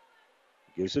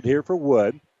gives it here for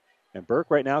Wood. And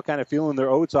Burke right now kind of feeling their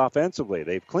oats offensively.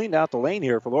 They've cleaned out the lane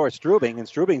here for Laura Strubing, and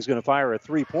Strubing's going to fire a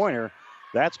three-pointer.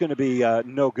 That's going to be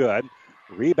no good.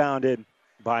 Rebounded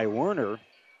by Werner,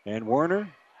 and Werner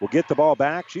will get the ball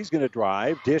back. She's going to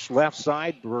drive. Dish left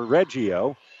side for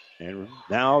Reggio, and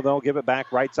now they'll give it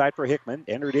back right side for Hickman.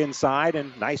 Entered inside,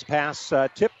 and nice pass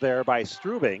tip there by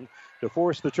Strubing to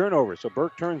force the turnover. So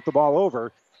Burke turns the ball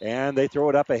over, and they throw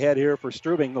it up ahead here for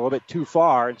Strubing a little bit too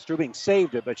far, and Strubing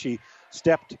saved it, but she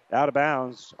stepped out of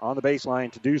bounds on the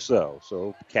baseline to do so.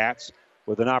 So Cats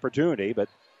with an opportunity, but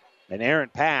an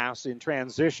errant pass in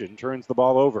transition turns the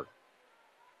ball over.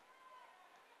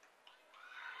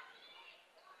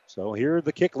 So here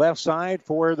the kick left side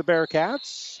for the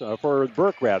Bearcats, for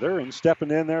Burke rather, and stepping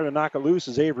in there to knock it loose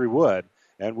is Avery Wood.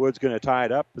 And Wood's going to tie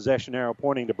it up, possession arrow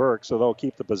pointing to Burke, so they'll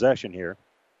keep the possession here.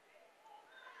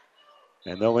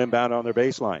 And they'll inbound on their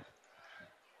baseline.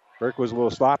 Burke was a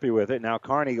little sloppy with it. Now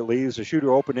Kearney leaves the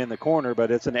shooter open in the corner, but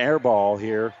it's an air ball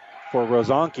here for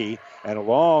Rozonki. And a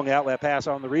long outlet pass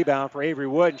on the rebound for Avery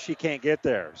Wood, and she can't get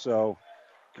there. So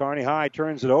Kearney High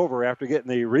turns it over after getting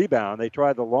the rebound. They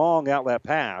tried the long outlet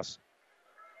pass,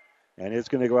 and it's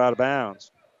going to go out of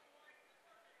bounds.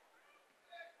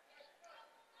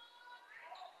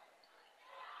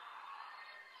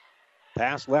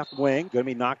 Pass left wing, going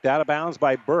to be knocked out of bounds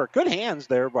by Burke. Good hands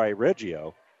there by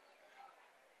Reggio.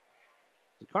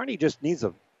 Kearney just needs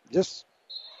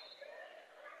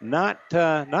not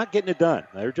getting it done.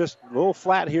 They're just a little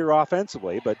flat here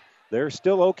offensively, but they're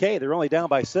still okay. They're only down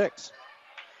by 6.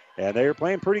 And they're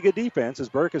playing pretty good defense as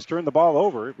Burke has turned the ball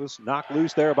over. It was knocked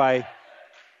loose there by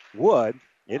Wood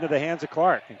into the hands of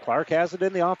Clark. And Clark has it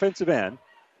in the offensive end.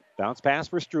 Bounce pass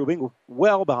for Strubing,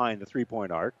 well behind the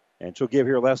three-point arc. And she'll give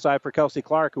here left side for Kelsey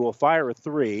Clark, who will fire a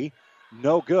three.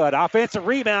 No good. Offensive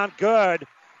rebound, good.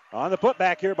 On the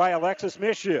putback here by Alexis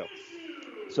Mishu.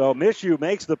 So Mishu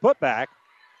makes the putback.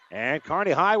 And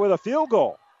Kearney High with a field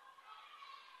goal.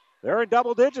 They're in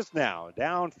double digits now,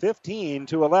 down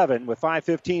 15-11 with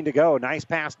 5:15 to go. Nice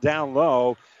pass down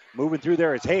low. Moving through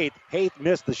there is Haith. Haith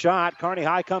missed the shot. Kearney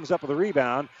High comes up with a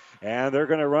rebound, and they're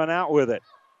going to run out with it.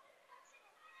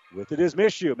 With it is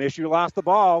Mishu. Mishu lost the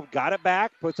ball, got it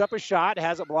back, puts up a shot,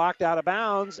 has it blocked out of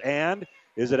bounds, and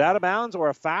is it out of bounds or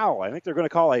a foul? I think they're going to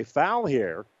call a foul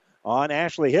here on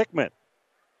Ashley Hickman.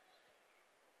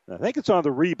 I think it's on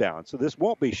the rebound, so this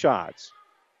won't be shots.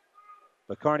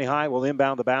 But Kearney High will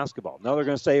inbound the basketball. No, they're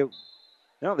going to say,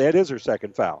 no, that is her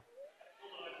second foul.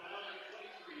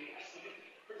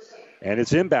 And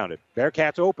it's inbounded.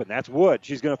 Bearcats open. That's Wood.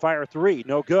 She's going to fire a three.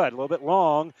 No good. A little bit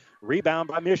long. Rebound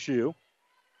by Mishu.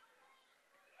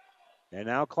 And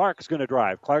now Clark's going to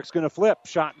drive. Clark's going to flip.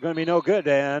 Shot going to be no good.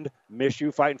 And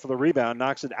Mishu fighting for the rebound.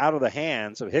 Knocks it out of the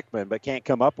hands of Hickman, but can't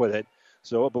come up with it.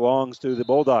 So it belongs to the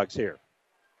Bulldogs here.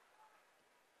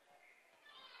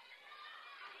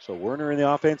 So Werner in the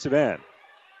offensive end.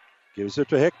 Gives it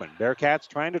to Hickman. Bearcats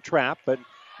trying to trap, but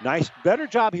better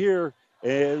job here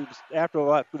is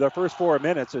after the first 4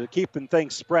 minutes of keeping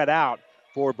things spread out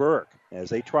for Burke. As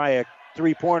they try a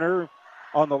three-pointer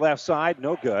on the left side,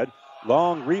 no good.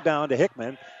 Long rebound to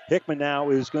Hickman. Hickman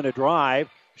now is going to drive.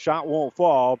 Shot won't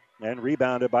fall, and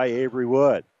rebounded by Avery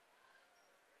Wood.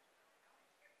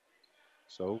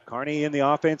 So Kearney in the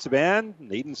offensive end,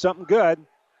 needing something good.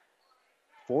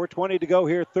 4:20 to go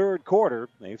here, third quarter.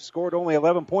 They've scored only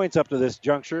 11 points up to this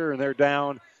juncture, and they're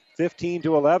down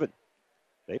 15-11.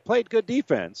 They played good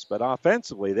defense, but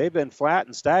offensively, they've been flat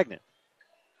and stagnant.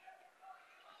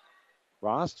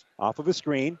 Ross off of a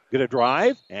screen, going to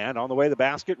drive, and on the way to the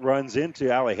basket runs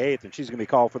into Allie Haith, and she's going to be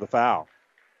called for the foul.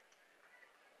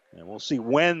 And we'll see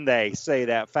when they say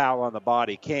that foul on the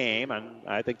body came, and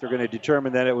I think they're going to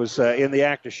determine that it was in the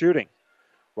act of shooting.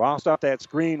 Ross off that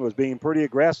screen was being pretty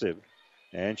aggressive,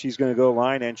 and she's going to go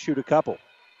line and shoot a couple.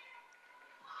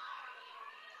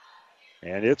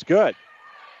 And it's good.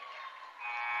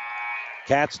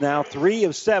 Cats now 3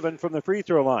 of 7 from the free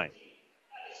throw line.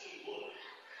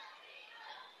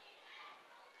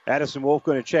 Addison Wolf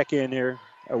going to check in here.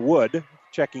 Wood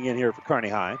checking in here for Kearney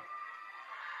High.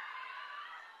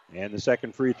 And the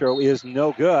second free throw is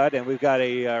no good. And we've got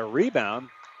a rebound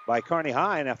by Kearney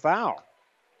High and a foul.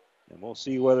 And we'll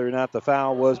see whether or not the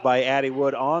foul was by Addie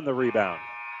Wood on the rebound,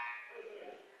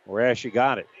 or as she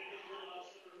got it.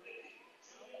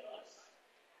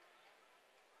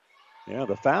 Yeah,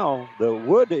 the foul, the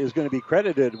Wood is going to be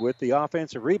credited with the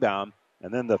offensive rebound,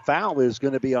 and then the foul is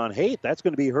going to be on Haith. That's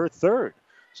going to be her third.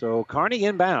 So Kearney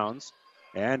inbounds,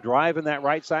 and driving that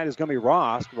right side is going to be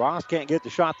Ross. Ross can't get the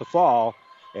shot to fall,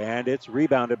 and it's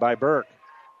rebounded by Burke.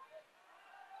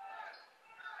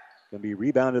 Going to be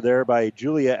rebounded there by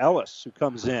Julia Ellis, who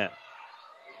comes in.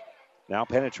 Now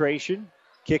penetration,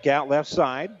 kick out left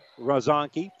side.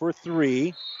 Rozonki for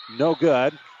three, no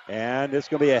good, and it's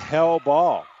going to be a hell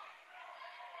ball.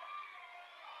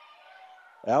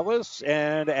 Ellis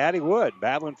and Addie Wood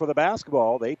battling for the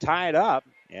basketball. They tie it up,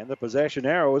 and the possession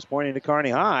arrow is pointing to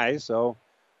Kearney High, so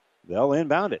they'll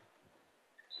inbound it.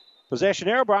 Possession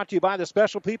arrow brought to you by the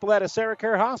special people at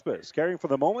AseraCare Hospice, caring for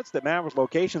the moments that matter with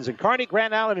locations in Kearney,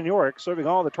 Grand Island, and York, serving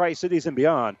all the Tri-Cities and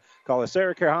beyond. Call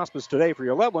AseraCare Hospice today for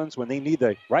your loved ones when they need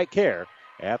the right care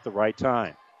at the right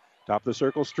time. Top of the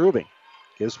circle, Strubing.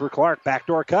 Gives for Clark.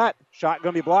 Backdoor cut. Shot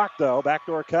going to be blocked, though.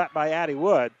 Backdoor cut by Addie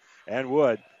Wood, and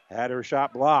Wood had her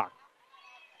shot blocked.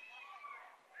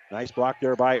 Nice block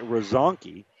there by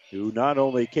Rozonki, who not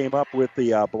only came up with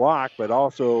the block, but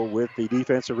also with the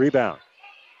defensive rebound.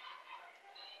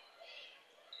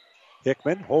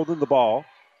 Hickman holding the ball.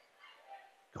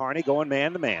 Kearney going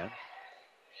man-to-man.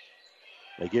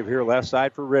 They give here left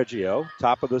side for Reggio.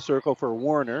 Top of the circle for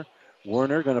Werner.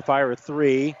 Werner going to fire a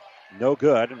three. No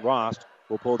good, and Ross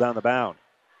will pull down the bound.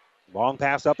 Long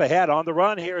pass up ahead. On the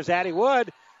run here is Addie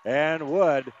Wood. And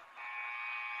Wood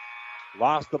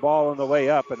lost the ball on the way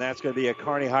up, and that's going to be a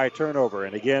Kearney High turnover.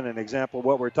 And again, an example of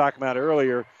what we were talking about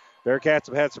earlier. Bearcats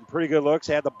have had some pretty good looks,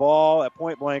 had the ball at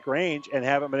point-blank range, and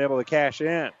haven't been able to cash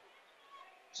in.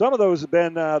 Some of those have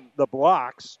been the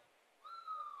blocks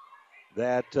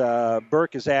that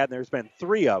Burke has had, and there's been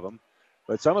 3 of them.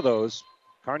 But some of those,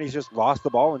 Kearney's just lost the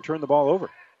ball and turned the ball over.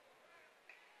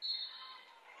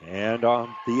 And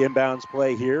on the inbounds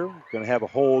play here, going to have a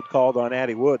hold called on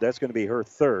Addie Wood. That's going to be her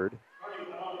third.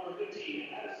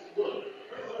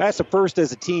 That's the first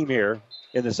as a team here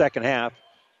in the second half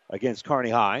against Kearney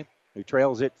High, who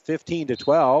trails it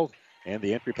 15-12. And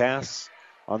the entry pass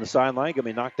on the sideline going to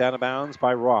be knocked out of bounds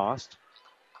by Ross,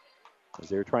 as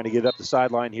they're trying to get up the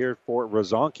sideline here for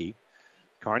Rozonki.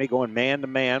 Kearney going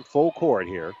man-to-man, full court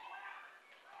here.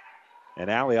 And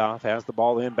Alioff has the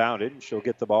ball inbounded, and she'll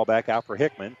get the ball back out for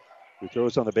Hickman, who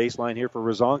throws on the baseline here for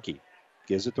Rozonki.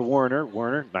 Gives it to Werner.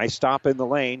 Werner, nice stop in the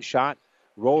lane. Shot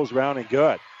rolls around and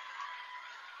good.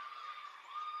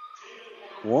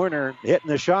 Werner hitting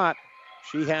the shot.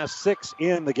 She has 6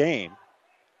 in the game.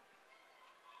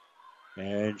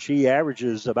 And she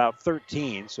averages about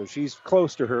 13, so she's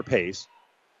close to her pace.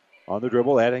 On the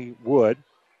dribble, Addie Wood.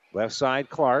 Left side,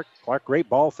 Clark. Clark, great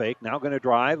ball fake. Now going to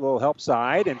drive, a little help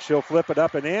side, and she'll flip it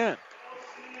up and in.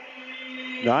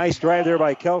 Nice drive there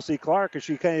by Kelsey Clark as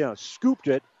she kind of scooped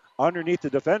it underneath the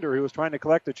defender who was trying to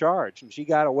collect the charge. And she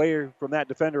got away from that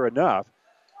defender enough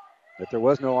that there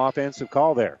was no offensive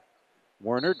call there.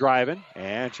 Werner driving,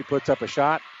 and she puts up a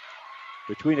shot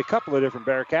between a couple of different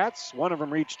Bearcats. One of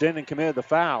them reached in and committed the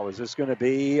foul. Is this going to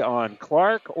be on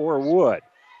Clark or Wood?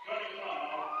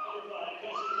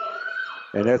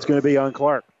 And that's going to be on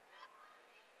Clark.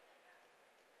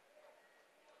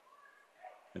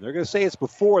 And they're going to say it's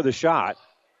before the shot.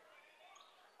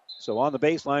 So on the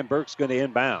baseline, Burke's going to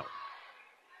inbound.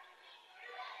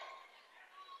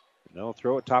 And they'll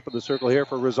throw it top of the circle here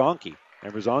for Rozonki.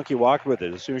 And Rozonki walked with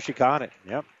it as soon as she caught it.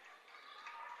 Yep.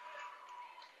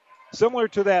 Similar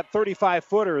to that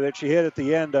 35-footer that she hit at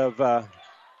the end of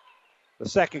the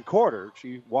second quarter.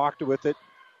 She walked with it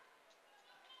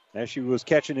as she was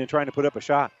catching and trying to put up a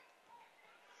shot.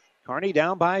 Kearney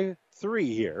down by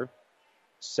 3 here.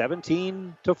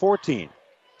 17-14.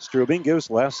 Strubing gives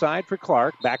left side for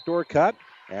Clark. Backdoor cut.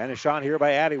 And a shot here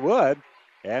by Addie Wood.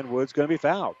 And Wood's going to be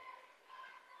fouled.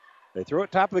 They throw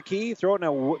it top of the key, throw it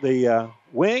in the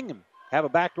wing, and have a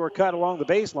backdoor cut along the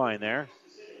baseline there.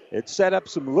 It set up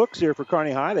some looks here for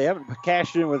Kearney High. They haven't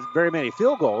cashed in with very many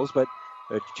field goals, but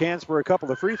a chance for a couple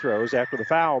of free throws after the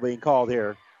foul being called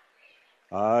here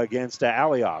against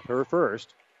Alioff, her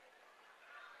first.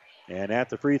 And at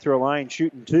the free throw line,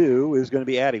 shooting 2 is going to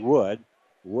be Addie Wood.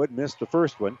 Wood missed the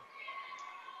first one,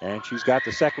 and she's got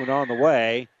the second one on the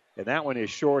way, and that one is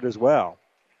short as well.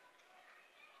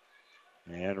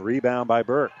 And a rebound by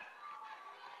Burke.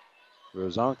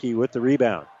 Rozonki with the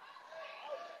rebound.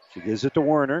 She gives it to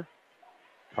Werner.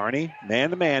 Kearney,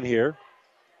 man-to-man here.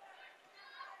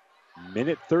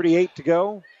 Minute 38 to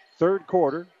go. Third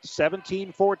quarter,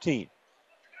 17-14.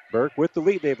 Burke with the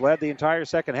lead. They've led the entire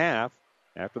second half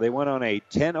after they went on a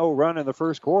 10-0 run in the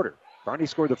first quarter. Kearney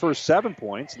scored the first 7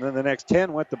 points, and then the next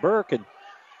 10 went to Burke, and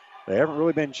they haven't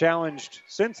really been challenged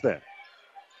since then.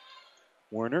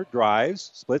 Werner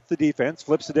drives, splits the defense,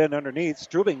 flips it in underneath.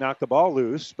 Strubing knocked the ball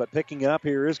loose, but picking it up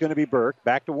here is going to be Burke.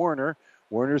 Back to Werner.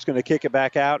 Werner's going to kick it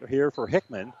back out here for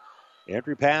Hickman.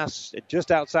 Entry pass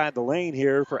just outside the lane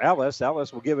here for Ellis.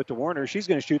 Ellis will give it to Werner. She's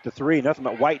going to shoot the 3. Nothing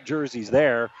but white jerseys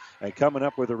there. And coming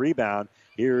up with a rebound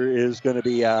here is going to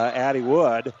be Addie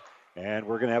Wood. And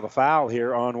we're going to have a foul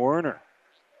here on Werner.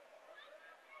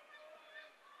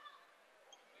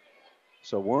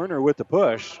 So Werner with the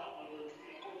push.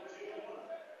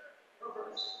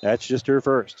 That's just her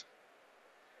first.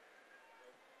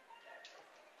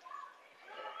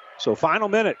 So final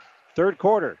minute, third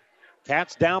quarter.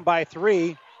 Cats down by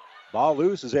 3. Ball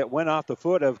loose as it went off the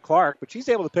foot of Clark, but she's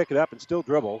able to pick it up and still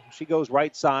dribble. She goes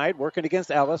right side, working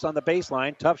against Ellis on the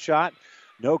baseline. Tough shot,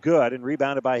 no good, and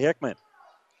rebounded by Hickman.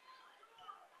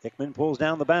 Hickman pulls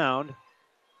down the bound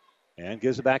and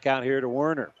gives it back out here to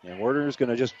Werner. And Werner's going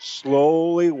to just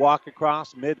slowly walk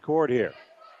across midcourt here.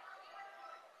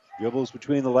 Dribbles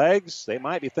between the legs. They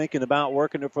might be thinking about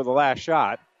working it for the last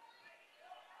shot.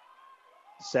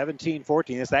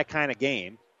 17-14. It's that kind of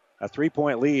game. A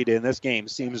 3-point lead in this game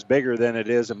seems bigger than it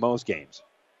is in most games.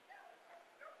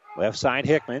 Left side,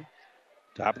 Hickman.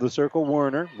 Top of the circle,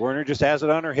 Werner. Werner just has it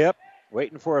on her hip,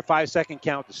 waiting for a 5-second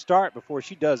count to start before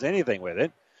she does anything with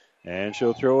it. And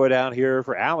she'll throw it out here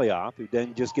for Alioff, who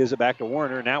then just gives it back to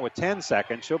Werner. Now with 10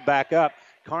 seconds, she'll back up.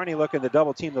 Kearney looking to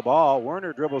double team the ball.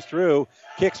 Werner dribbles through,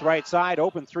 kicks right side,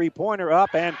 open three-pointer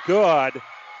up and good.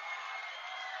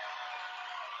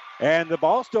 And the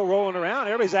ball's still rolling around.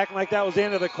 Everybody's acting like that was the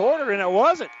end of the quarter, and it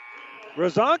wasn't.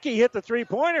 Rozonki hit the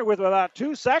three-pointer with about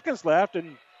 2 seconds left,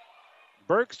 and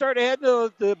Burke started heading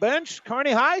to the bench.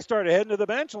 Kearney High started heading to the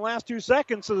bench in the last 2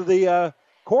 seconds of the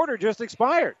quarter just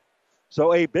expired.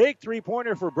 So a big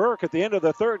three-pointer for Burke at the end of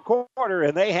the third quarter,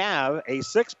 and they have a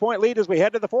 6-point lead as we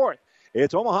head to the fourth.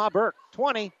 It's Omaha Burke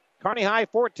 20, Kearney High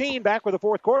 14. Back with the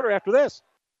fourth quarter after this.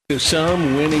 To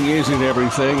some, winning isn't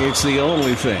everything, it's the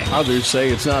only thing. Others say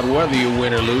it's not whether you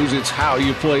win or lose, it's how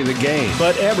you play the game.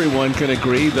 But everyone can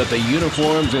agree that the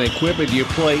uniforms and equipment you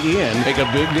play in make a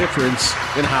big difference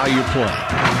in how you play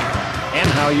and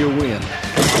how you win.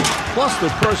 Plus the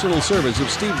personal service of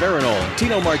Steve Barinol,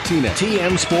 Tino Martinez,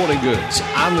 TM Sporting Goods,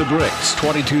 on the bricks,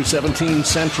 2217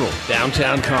 Central,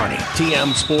 downtown Kearney.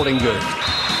 TM Sporting Goods,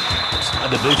 a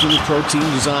division of Pro Team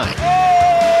Design.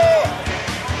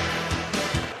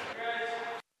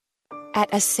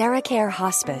 At AseraCare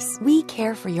Hospice, we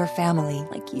care for your family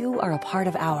like you are a part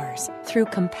of ours. Through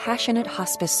compassionate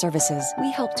hospice services,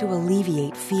 we help to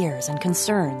alleviate fears and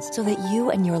concerns so that you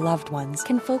and your loved ones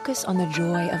can focus on the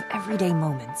joy of everyday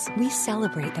moments. We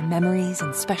celebrate the memories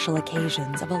and special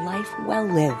occasions of a life well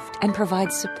lived and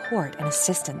provide support and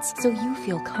assistance so you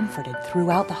feel comforted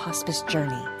throughout the hospice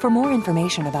journey. For more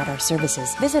information about our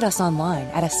services, visit us online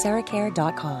at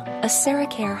aseracare.com.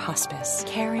 AseraCare Hospice,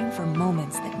 caring for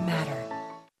moments that matter.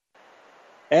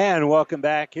 And welcome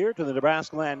back here to the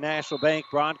Nebraska Land National Bank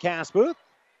broadcast booth.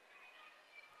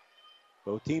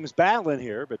 Both teams battling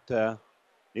here, but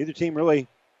neither team really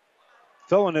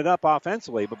filling it up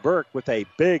offensively. But Burke with a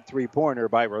big three-pointer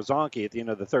by Rozonki at the end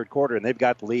of the third quarter, and they've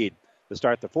got the lead to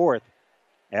start the fourth,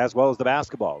 as well as the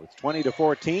basketball. It's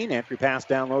 20-14. Entry pass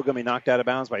down low, going to be knocked out of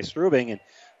bounds by Strubing. And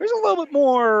there's a little bit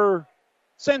more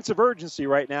sense of urgency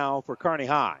right now for Kearney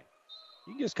High.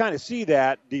 You can just kind of see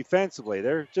that defensively.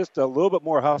 There's just a little bit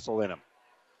more hustle in them.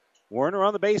 Werner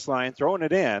on the baseline, throwing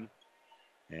it in.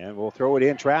 And we'll throw it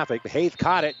in traffic. Hayes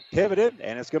caught it, pivoted,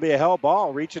 and it's going to be a held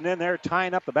ball. Reaching in there,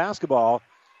 tying up the basketball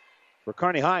for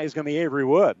Kearney High is going to be Avery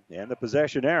Wood. And the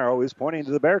possession arrow is pointing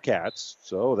to the Bearcats,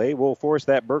 so they will force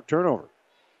that Burke turnover.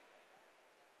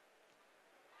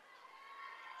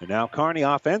 And now Kearney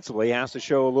offensively has to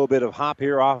show a little bit of hop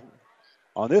here off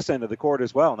on this end of the court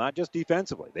as well, not just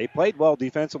defensively. They played well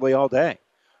defensively all day.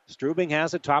 Strubing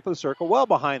has it top of the circle, well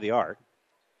behind the arc.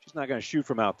 She's not going to shoot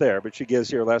from out there, but she gives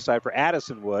here left side for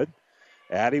Addison Wood.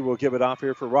 Addie will give it off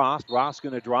here for Ross. Ross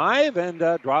going to drive and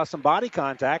draw some body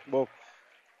contact. Will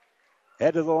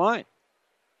head to the line.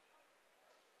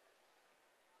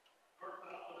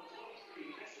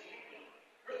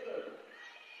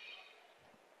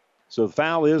 So the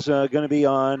foul is going to be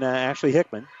on Ashley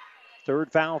Hickman. Third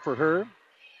foul for her.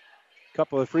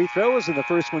 Couple of free throws, and the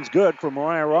first one's good for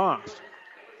Mariah Ross.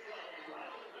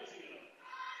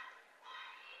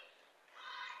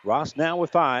 Ross now with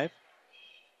 5.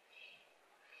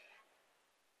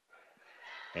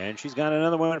 And she's got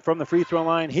another one from the free throw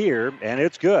line here, and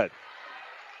it's good.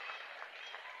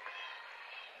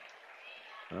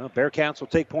 Well, Bearcats will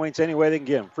take points any way they can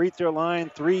get them. Free throw line,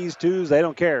 3s, 2s, they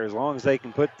don't care as long as they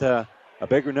can put a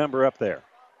bigger number up there.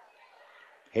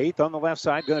 Haith on the left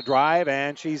side, going to drive,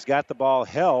 and she's got the ball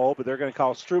held, but they're going to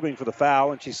call Strubing for the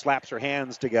foul, and she slaps her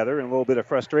hands together in a little bit of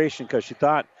frustration because she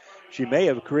thought she may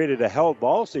have created a held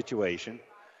ball situation,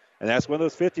 and that's one of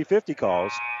those 50-50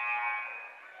 calls.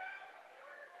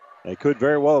 They could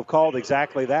very well have called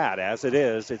exactly that. As it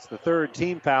is, it's the third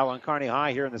team foul on Kearney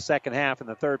High here in the second half and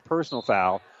the third personal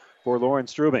foul for Lauren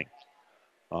Strubing.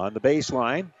 On the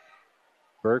baseline,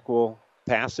 Burke will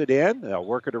pass it in. They'll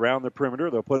work it around the perimeter.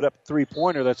 They'll put up a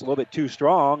three-pointer that's a little bit too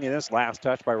strong, and this last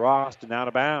touch by Ross and out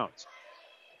of bounds.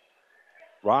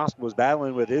 Ross was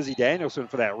battling with Izzy Danielson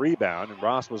for that rebound, and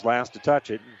Ross was last to touch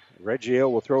it. Reggio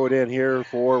will throw it in here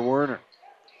for Werner.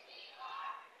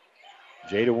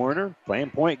 Jada Werner playing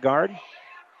point guard.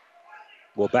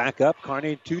 Will back up.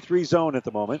 Kearney 2-3 zone at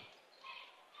the moment.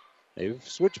 They've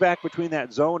switched back between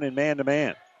that zone and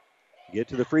man-to-man. Get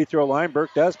to the free throw line.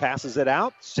 Burke does. Passes it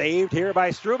out. Saved here by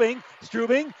Strubing.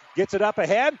 Strubing gets it up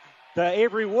ahead to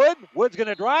Avery Wood. Wood's going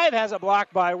to drive. Has it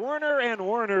blocked by Werner. And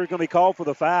Werner is going to be called for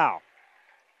the foul.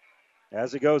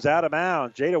 As it goes out of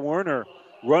bounds. Jada Werner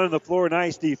running the floor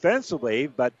nice defensively.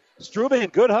 But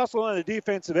Strubing, good hustle on the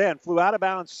defensive end. Flew out of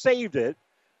bounds. Saved it.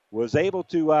 Was able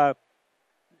to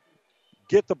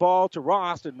get the ball to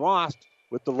Rost. And Rost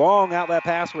with the long outlet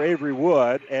pass for Avery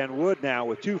Wood. And Wood now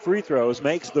with 2 free throws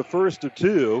makes the first of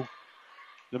 2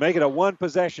 to make it a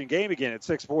one-possession game again at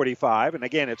 6:45. And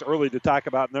again, it's early to talk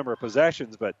about number of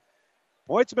possessions, but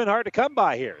points have been hard to come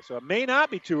by here. So it may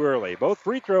not be too early. Both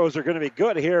free throws are going to be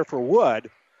good here for Wood.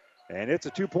 And it's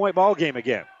a 2-point ball game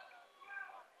again.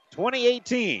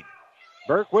 20-18.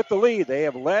 Burke with the lead. They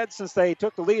have led since they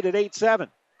took the lead at 8-7.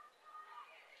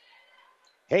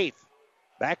 Haith.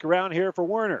 Back around here for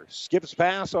Werner. Skips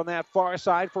pass on that far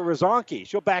side for Rozonki.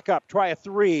 She'll back up, try a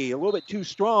 3. A little bit too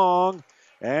strong.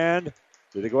 And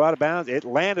did it go out of bounds? It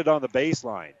landed on the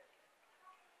baseline.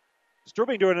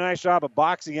 Strubing doing a nice job of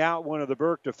boxing out one of the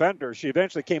Burke defenders. She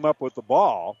eventually came up with the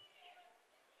ball,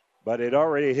 but it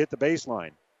already hit the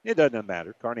baseline. It doesn't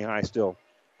matter. Kearney High still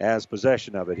has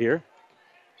possession of it here.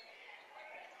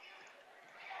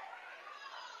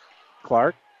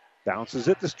 Clark bounces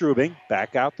it to Strubing.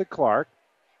 Back out to Clark.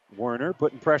 Werner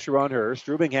putting pressure on her.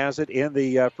 Strubing has it in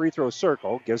the free throw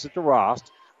circle. Gives it to Rost.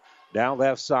 Down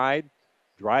left side.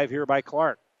 Drive here by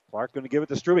Clark. Clark going to give it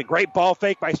to Strubing. Great ball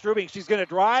fake by Strubing. She's going to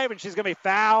drive, and she's going to be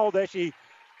fouled as she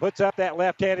puts up that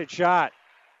left-handed shot.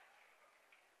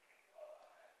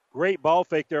 Great ball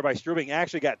fake there by Strubing.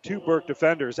 Actually got two Burke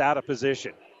defenders out of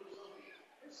position.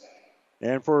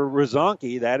 And for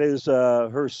Rozonki, that is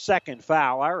her second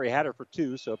foul. I already had her for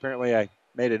two, so apparently I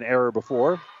made an error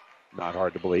before. Not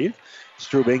hard to believe.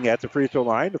 Strubing at the free throw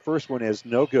line. The first one is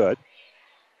no good.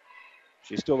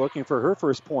 She's still looking for her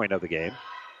first point of the game.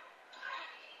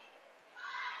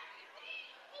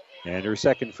 And her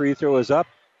second free throw is up,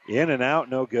 in and out,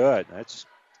 no good. That's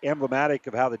emblematic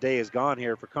of how the day has gone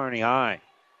here for Kearney High.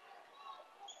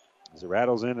 As it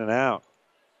rattles in and out.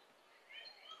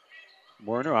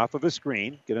 Warner off of a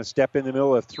screen. Going to step in the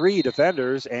middle of three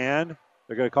defenders, and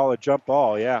they're going to call a jump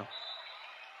ball, yeah.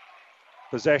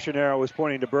 Possession arrow was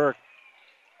pointing to Burke.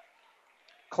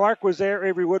 Clark was there,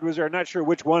 Avery Wood was there. Not sure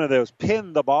which one of those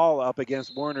pinned the ball up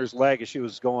against Warner's leg as she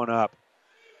was going up.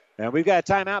 And we've got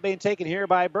a timeout being taken here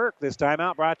by Burke. This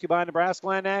timeout brought to you by Nebraska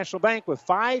Land National Bank with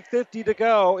 5:50 to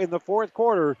go in the fourth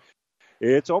quarter.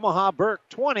 It's Omaha Burke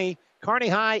 20, Kearney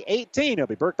High 18. It'll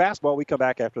be Burke basketball. We come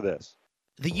back after this.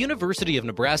 The University of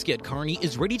Nebraska at Kearney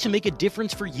is ready to make a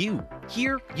difference for you.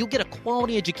 Here, you'll get a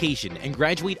quality education and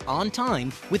graduate on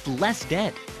time with less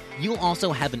debt. You'll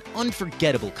also have an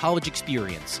unforgettable college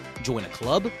experience. Join a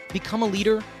club, become a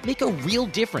leader, make a real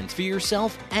difference for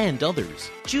yourself and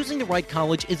others. Choosing the right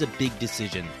college is a big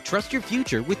decision. Trust your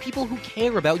future with people who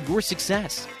care about your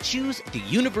success. Choose the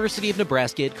University of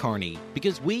Nebraska at Kearney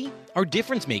because we are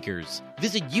difference makers.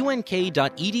 Visit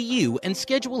unk.edu and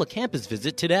schedule a campus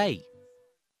visit today.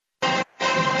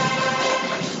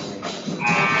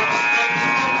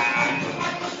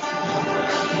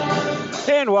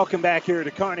 And welcome back here to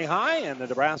Kearney High and the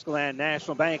Nebraska Land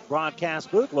National Bank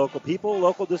broadcast booth. Local people,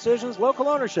 local decisions, local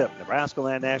ownership. Nebraska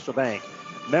Land National Bank,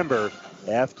 member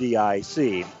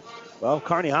FDIC. Well,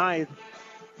 Kearney High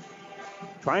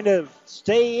trying to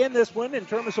stay in this one in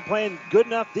terms of playing good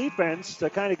enough defense to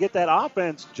kind of get that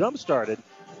offense jump-started.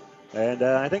 And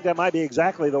I think that might be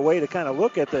exactly the way to kind of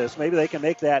look at this. Maybe they can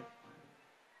make that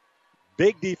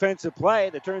big defensive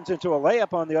play that turns into a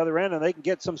layup on the other end, and they can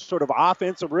get some sort of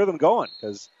offensive rhythm going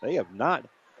because they have not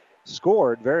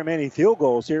scored very many field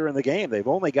goals here in the game. They've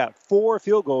only got 4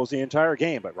 field goals the entire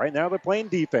game, but right now they're playing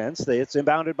defense. It's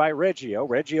inbounded by Reggio.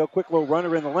 Reggio, quick little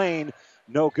runner in the lane,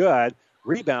 no good.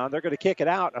 Rebound, they're going to kick it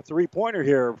out. A three-pointer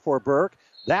here for Burke.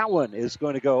 That one is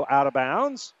going to go out of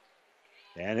bounds,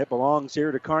 and it belongs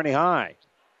here to Kearney High.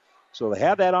 So they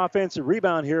have that offensive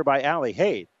rebound here by Allie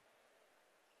Haight.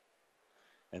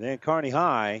 And then Kearney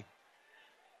High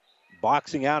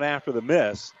boxing out after the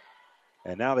miss.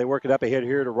 And now they work it up ahead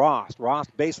here to Rost.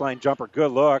 Rost, baseline jumper,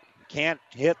 good look. Can't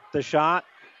hit the shot.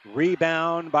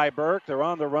 Rebound by Burke. They're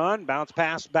on the run. Bounce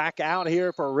pass back out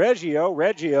here for Reggio.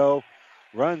 Reggio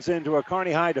runs into a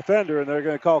Kearney High defender, and they're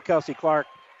going to call Kelsey Clark.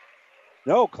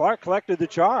 No, Clark collected the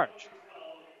charge.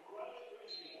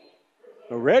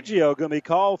 So Reggio going to be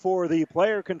called for the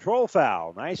player control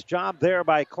foul. Nice job there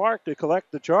by Clark to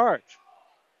collect the charge.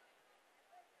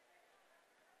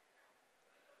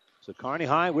 So Kearney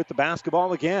High with the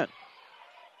basketball again.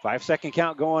 5-second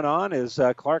count going on as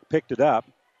Clark picked it up.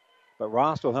 But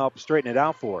Rost will help straighten it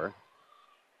out for her.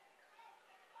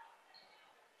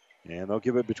 And they'll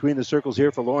give it between the circles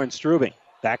here for Lauren Strubing.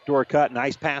 Backdoor cut,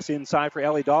 nice pass inside for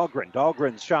Ellie Dahlgren.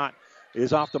 Dahlgren's shot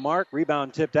is off the mark.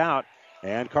 Rebound tipped out.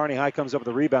 And Kearney High comes up with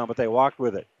the rebound, but they walked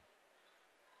with it.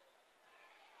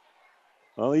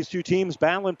 Well, these two teams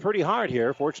battling pretty hard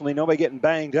here. Fortunately, nobody getting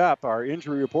banged up. Our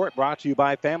injury report brought to you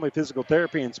by Family Physical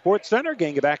Therapy and Sports Center.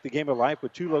 Getting back to Game of Life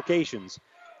with 2 locations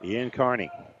in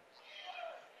Kearney.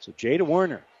 So Jada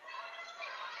Werner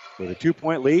with a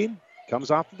 2-point lead. Comes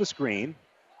off of the screen.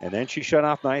 And then she shut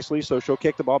off nicely, so she'll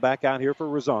kick the ball back out here for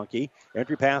Rozonki.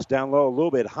 Entry pass down low, a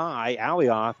little bit high.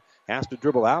 Alioff has to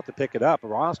dribble out to pick it up.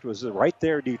 Rost was right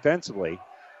there defensively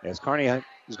as Kearney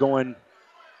is going.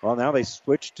 Well, now they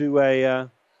switch to a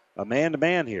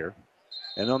man-to-man here.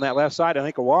 And on that left side, I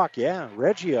think a walk. Yeah,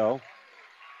 Reggio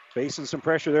facing some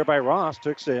pressure there by Ross.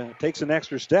 Takes an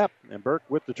extra step, and Burke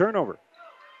with the turnover.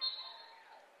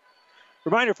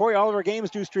 Reminder for you, all of our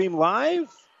games do stream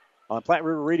live on Platte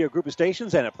River Radio Group of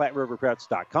Stations and at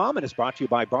PlatteRiverPreps.com. And it's brought to you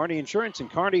by Barney Insurance in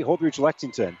Kearney, Holdridge,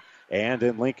 Lexington, and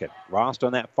in Lincoln. Rost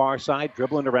on that far side,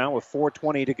 dribbling around with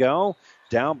 4:20 to go.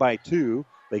 Down by 2.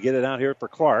 They get it out here for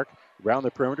Clark. Around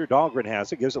the perimeter, Dahlgren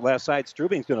has it. Gives it left side.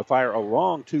 Strubing's going to fire a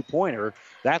long 2-pointer.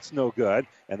 That's no good.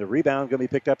 And the rebound going to be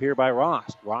picked up here by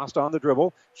Rost. Rost on the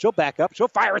dribble. She'll back up. She'll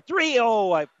fire a 3.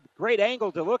 Oh, a great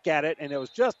angle to look at it, and it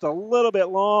was just a little bit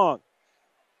long.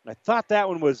 I thought that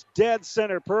one was dead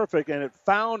center perfect, and it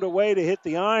found a way to hit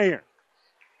the iron.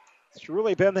 It's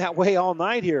really been that way all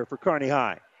night here for Kearney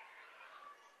High.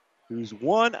 who's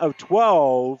 1 of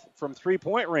 12 from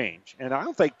three-point range. And I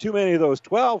don't think too many of those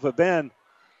 12 have been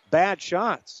bad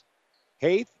shots.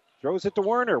 Haith throws it to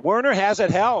Werner. Werner has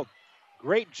it held.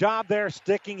 Great job there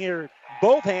sticking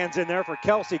both hands in there for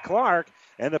Kelsey Clark.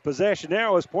 And the possession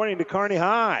arrow is pointing to Kearney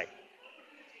High.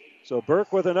 So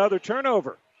Burke with another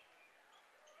turnover.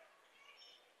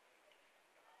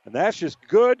 And that's just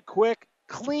good, quick,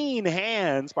 clean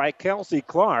hands by Kelsey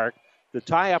Clark to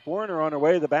tie up Werner on her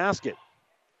way to the basket.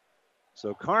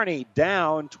 So Kearney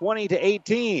down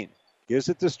 20-18. Gives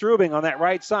it to Strubing on that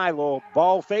right side. Little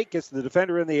ball fake. Gets the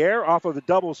defender in the air off of the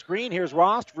double screen. Here's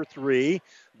Rost for three.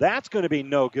 That's going to be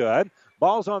no good.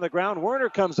 Ball's on the ground. Werner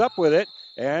comes up with it.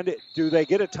 And do they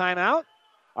get a timeout?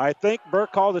 I think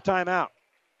Burke called a timeout.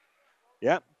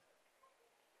 Yep.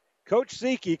 Coach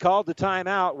Seeke called the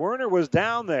timeout. Werner was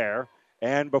down there.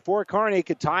 And before Kearney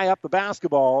could tie up the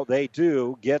basketball, they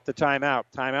do get the timeout.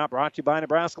 Timeout brought to you by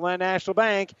Nebraska Land National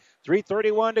Bank.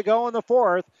 3:31 to go in the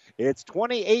fourth. It's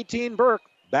 20-18 Burke.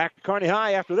 Back to Kearney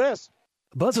High after this.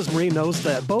 Buzz's Marine knows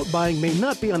that boat buying may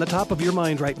not be on the top of your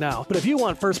mind right now, but if you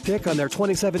want first pick on their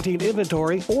 2017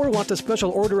 inventory or want to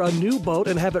special order a new boat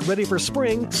and have it ready for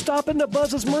spring, stop into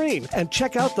Buzz's Marine and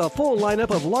check out the full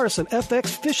lineup of Larson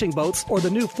FX fishing boats or the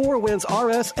new Four Winds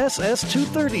RS SS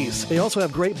 230s. They also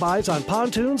have great buys on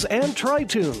pontoons and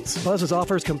tri-toons. Buzz's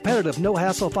offers competitive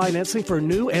no-hassle financing for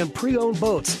new and pre-owned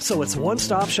boats, so it's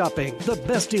one-stop shopping. The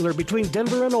best dealer between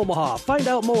Denver and Omaha. Find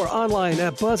out more online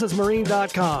at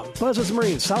buzzesmarine.com. Buzz's Marine,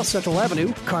 South Central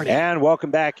Avenue, Kearney. And welcome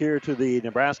back here to the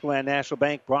Nebraska Land National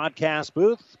Bank broadcast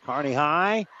booth. Kearney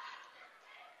High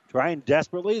trying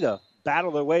desperately to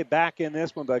battle their way back in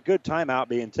this one, but a good timeout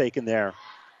being taken there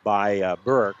by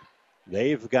Burke.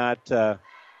 They've got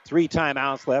 3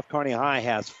 timeouts left. Kearney High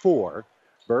has 4.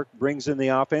 Burke brings in the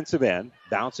offensive end.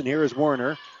 Bouncing here is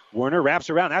Werner. Werner wraps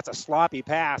around. That's a sloppy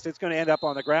pass. It's going to end up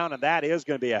on the ground, and that is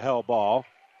going to be a held ball.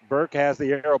 Burke has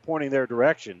the arrow pointing their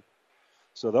direction.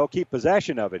 So they'll keep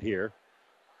possession of it here.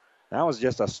 That was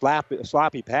just a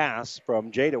sloppy pass from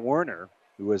Jada Werner,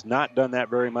 who has not done that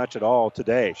very much at all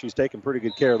today. She's taken pretty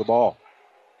good care of the ball.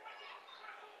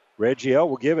 Reggio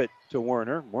will give it to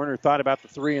Werner. Werner thought about the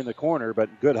 3 in the corner,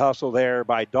 but good hustle there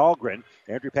by Dahlgren.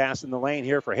 Entry pass in the lane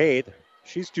here for Haith.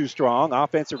 She's too strong.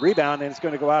 Offensive rebound, and it's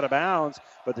going to go out of bounds,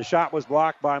 but the shot was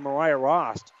blocked by Mariah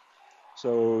Rost.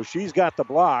 So she's got the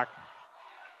block.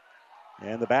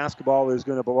 And the basketball is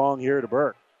going to belong here to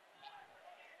Burke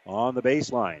on the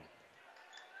baseline.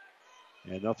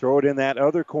 And they'll throw it in that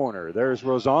other corner. There's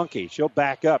Rozonki. She'll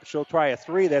back up. She'll try a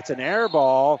 3. That's an air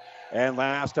ball. And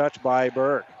last touch by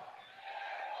Burke.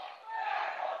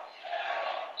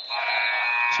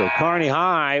 So Kearney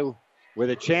High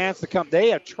with a chance to come. They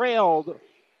have trailed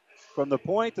from the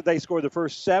point that they scored the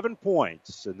first 7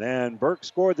 points. And then Burke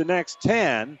scored the next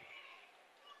 10.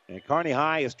 And Kearney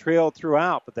High has trailed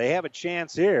throughout, but they have a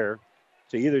chance here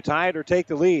to either tie it or take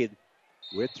the lead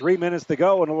with 3 minutes to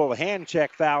go and a little hand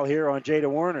check foul here on Jada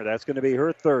Werner. That's going to be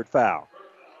her 3rd foul.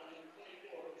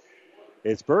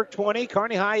 It's Burke 20,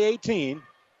 Kearney High 18.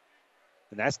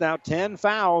 And that's now 10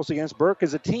 fouls against Burke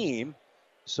as a team.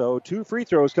 So 2 free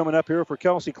throws coming up here for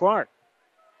Kelsey Clark.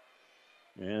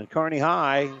 And Kearney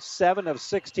High, 7 of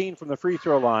 16 from the free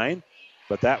throw line.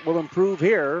 But that will improve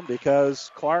here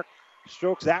because Clark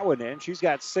strokes that one in. She's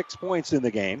got 6 points in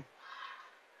the game.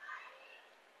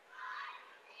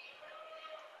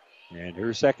 And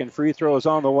her second free throw is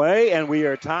on the way, and we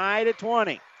are tied at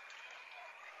 20.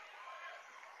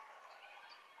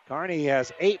 Kearney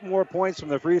has 8 more points from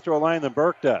the free throw line than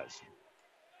Burke does.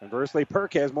 Conversely,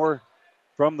 Burke has more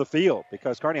from the field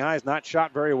because Kearney High has not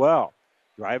shot very well.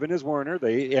 Driving is Werner.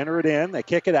 They enter it in. They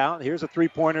kick it out. Here's a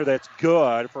three-pointer that's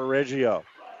good for Reggio.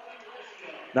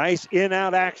 Nice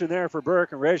in-out action there for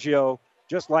Burke, and Reggio,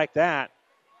 just like that,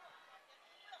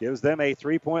 gives them a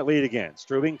 3-point lead again.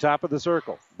 Strubing top of the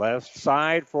circle. Left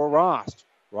side for Rost.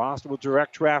 Rost will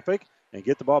direct traffic and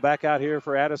get the ball back out here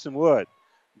for Addison Wood.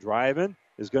 Driving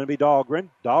is going to be Dahlgren.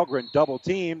 Dahlgren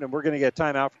double-teamed, and we're going to get a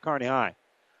timeout for Kearney High.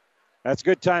 That's a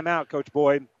good timeout, Coach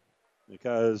Boyd,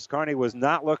 because Kearney was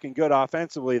not looking good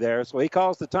offensively there. So he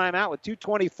calls the timeout with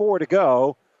 2:24 to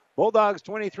go. Bulldogs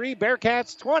 23,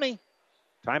 Bearcats 20.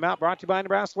 Timeout brought to you by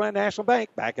Nebraska Land National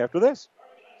Bank. Back after this.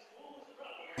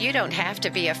 You don't have to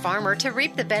be a farmer to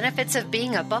reap the benefits of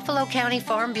being a Buffalo County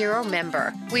Farm Bureau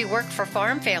member. We work for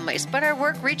farm families, but our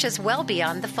work reaches well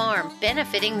beyond the farm,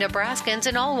 benefiting Nebraskans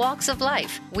in all walks of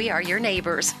life. We are your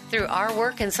neighbors. Through our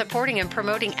work in supporting and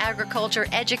promoting agriculture,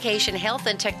 education, health,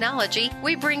 and technology,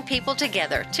 we bring people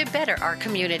together to better our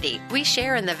community. We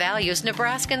share in the values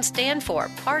Nebraskans stand for: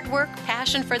 hard work,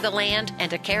 passion for the land,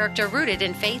 and a character rooted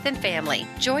in faith and family.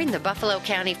 Join the Buffalo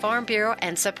County Farm Bureau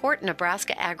and support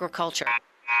Nebraska agriculture.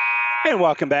 And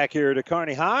welcome back here to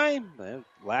Kearney High.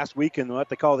 Last week in what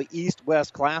they call the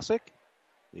East-West Classic,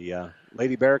 the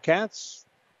Lady Bearcats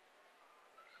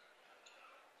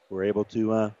were able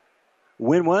to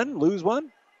win one, lose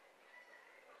one.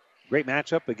 Great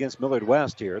matchup against Millard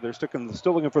West here. They're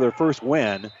still looking for their first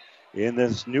win in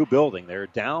this new building. They're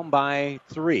down by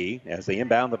 3 as they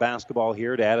inbound the basketball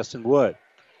here to Addison Wood.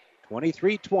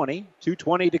 23-20,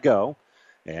 2:20 to go.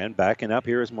 And backing up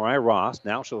here is Mariah Ross.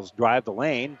 Now she'll drive the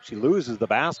lane. She loses the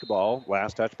basketball.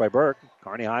 Last touch by Burke.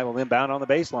 Kearney High will inbound on the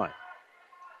baseline.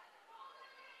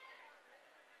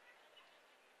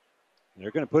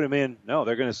 They're going to put him in. No,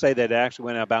 they're going to say that it actually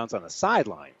went out of bounds on the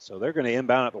sideline. So they're going to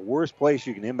inbound at the worst place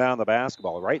you can inbound the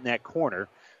basketball, right in that corner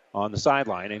on the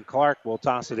sideline. And Clark will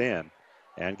toss it in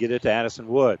and get it to Addison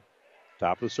Wood.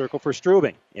 Top of the circle for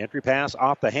Strubing. Entry pass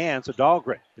off the hands of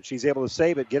Dahlgren. But she's able to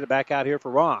save it, get it back out here for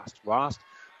Rost. Rost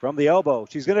from the elbow.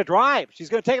 She's going to drive. She's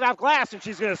going to take it off glass, and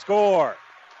she's going to score.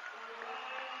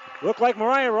 Looked like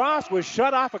Mariah Ross was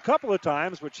shut off a couple of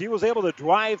times, but she was able to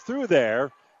drive through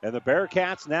there. And the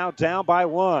Bearcats now down by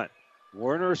 1.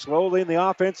 Werner slowly in the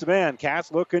offensive end.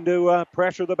 Cats looking to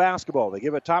pressure the basketball. They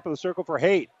give it top of the circle for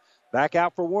Haight. Back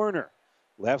out for Werner.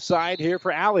 Left side here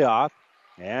for Alioth.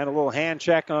 And a little hand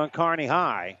check on Kearney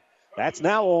High. That's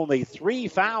now only 3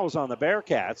 fouls on the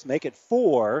Bearcats. Make it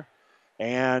 4.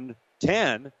 And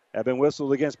 10 have been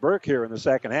whistled against Burke here in the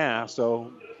second half.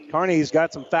 So Kearney's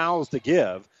got some fouls to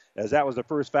give, as that was the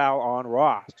first foul on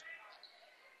Rost.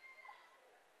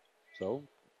 So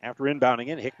after inbounding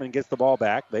it, Hickman gets the ball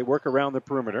back. They work around the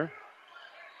perimeter.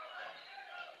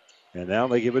 And now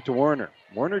they give it to Werner.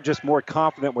 Werner just more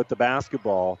confident with the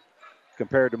basketball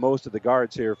compared to most of the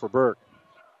guards here for Burke.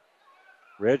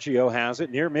 Reggio has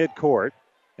it near midcourt.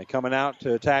 And coming out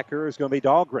to attack her is going to be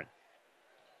Dahlgren.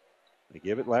 They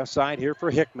give it left side here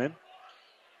for Hickman.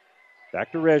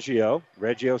 Back to Reggio.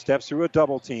 Reggio steps through a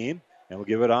double team and will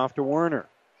give it off to Werner.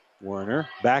 Werner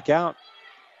back out.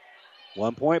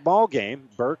 1-point ball game.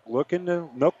 Burke looking to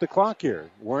milk the clock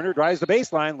here. Werner drives the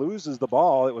baseline, loses the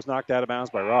ball. It was knocked out of bounds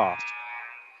by Rost.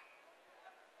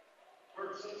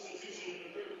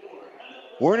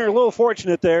 Werner a little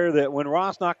fortunate there that when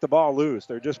Ross knocked the ball loose,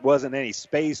 there just wasn't any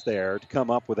space there to come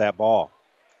up with that ball.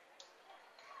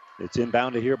 It's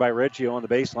inbounded here by Reggio on the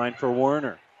baseline for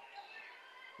Werner.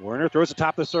 Werner throws the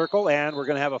top of the circle, and we're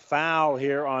going to have a foul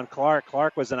here on Clark.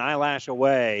 Clark was an eyelash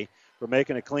away from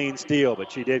making a clean steal,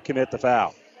 but she did commit the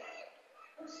foul.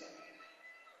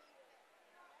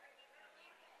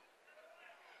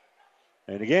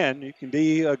 And again, you can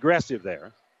be aggressive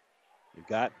there. You've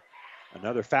got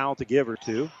another foul to give her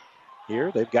to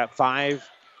here. They've got 5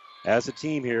 as a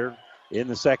team here in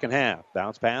the second half.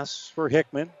 Bounce pass for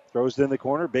Hickman. Throws it in the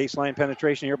corner. Baseline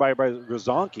penetration here by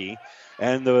Rozonki.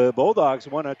 And the Bulldogs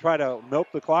want to try to milk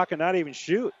the clock and not even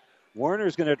shoot.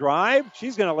 Werner's going to drive.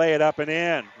 She's going to lay it up and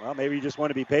in. Well, maybe you just want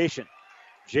to be patient.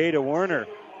 Jada Werner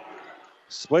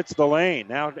splits the lane.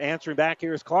 Now answering back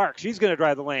here is Clark. She's going to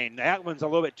drive the lane. That one's a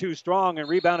little bit too strong and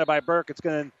rebounded by Burke. It's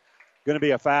going to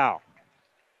be a foul.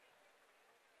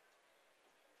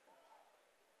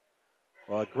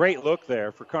 Well, a great look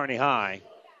there for Kearney High.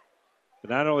 But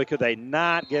not only could they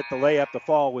not get the layup to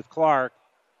fall with Clark,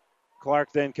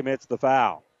 Clark then commits the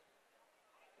foul.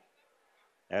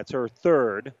 That's her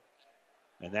third.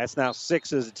 And that's now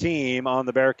 6 as a team on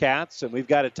the Bearcats. And we've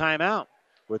got a timeout.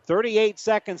 With 38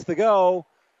 seconds to go,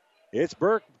 it's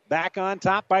Burke back on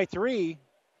top by 3.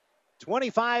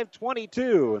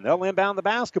 25-22. And they'll inbound the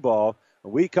basketball.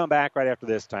 And we come back right after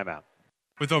this timeout.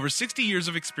 With over 60 years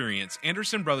of experience,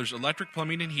 Anderson Brothers Electric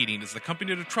Plumbing and Heating is the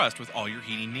company to trust with all your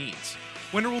heating needs.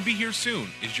 Winter will be here soon.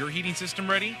 Is your heating system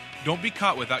ready? Don't be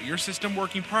caught without your system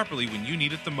working properly when you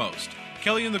need it the most.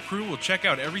 Kelly and the crew will check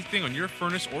out everything on your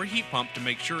furnace or heat pump to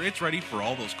make sure it's ready for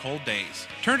all those cold days.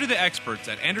 Turn to the experts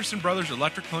at Anderson Brothers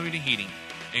Electric Plumbing and Heating.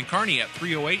 In Kearney at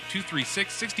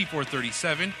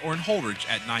 308-236-6437 or in Holdridge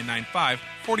at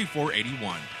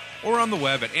 995-4481. Or on the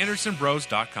web at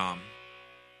andersonbros.com.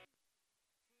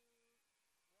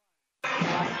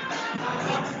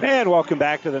 And welcome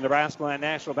back to the Nebraska Land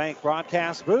National Bank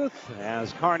broadcast booth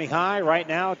as Kearney High right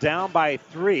now down by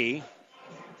 3.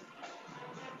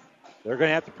 They're going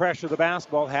to have to pressure the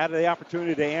basketball. Had the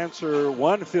opportunity to answer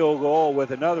one field goal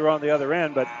with another on the other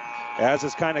end, but as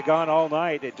it's kind of gone all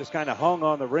night, it just kind of hung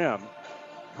on the rim.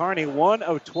 Kearney 1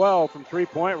 of 12 from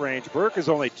three-point range. Burke is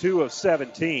only 2 of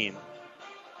 17.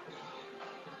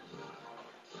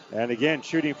 And again,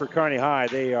 shooting for Kearney High,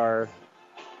 they are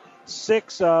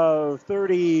 6 of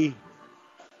 30.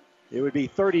 It would be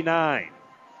 39.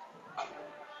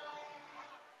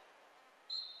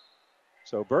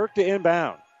 So Burke to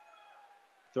inbound.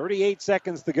 38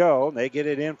 seconds to go. And they get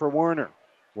it in for Werner.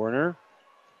 Werner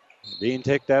being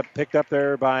picked up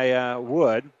there by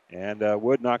Wood. And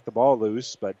Wood knocked the ball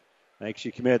loose, but I think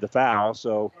she committed the foul.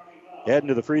 So heading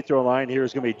to the free throw line here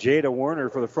is going to be Jada Werner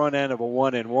for the front end of a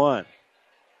 1-and-1.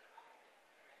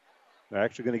 They're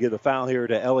actually going to give the foul here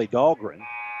to Ellie Dahlgren.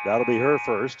 That'll be her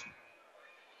first.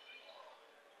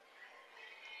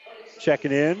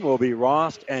 Checking in will be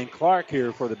Rost and Clark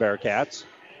here for the Bearcats.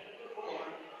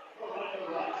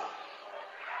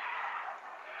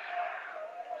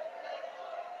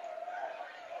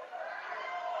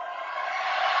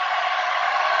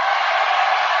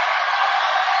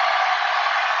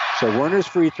 So Werner's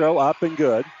free throw up and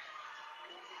good.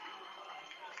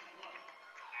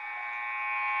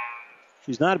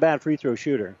 She's not a bad free throw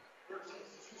shooter.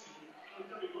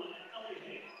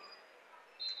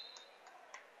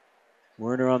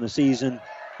 Werner on the season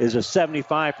is a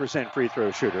 75% free throw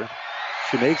shooter.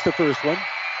 She makes the first one.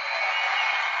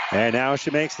 And now she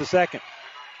makes the second.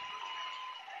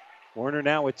 Werner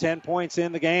now with 10 points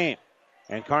in the game.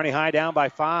 And Kearney High down by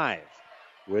 5.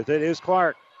 With it is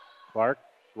Clark. Clark,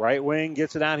 right wing,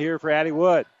 gets it out here for Addie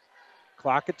Wood.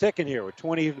 Clock a ticking here with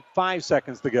 25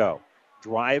 seconds to go.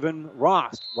 Driving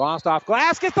Rost. Rost off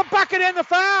glass, gets the bucket and the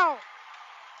foul.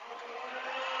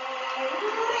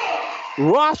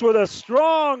 Ross with a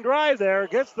strong drive there,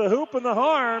 gets the hoop and the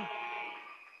harm.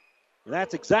 And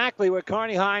that's exactly what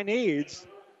Kearney High needs.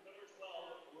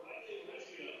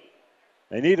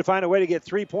 They need to find a way to get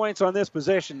 3 points on this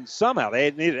possession somehow.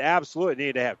 They absolutely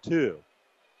need to have 2.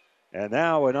 And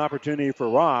now an opportunity for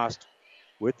Rost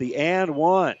with the and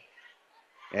one.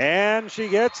 And she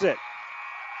gets it.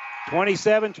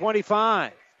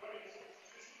 27-25.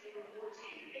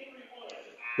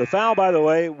 The foul, by the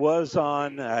way, was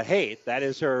on Haight. That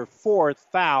is her 4th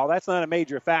foul. That's not a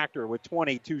major factor with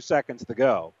 22 seconds to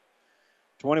go.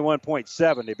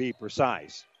 21.7 to be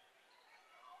precise.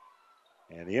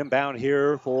 And the inbound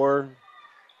here for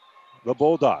the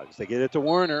Bulldogs. They get it to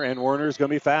Werner, and Werner's going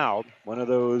to be fouled. One of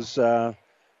those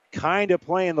kind of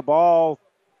playing the ball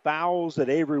fouls that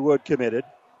Avery Wood committed.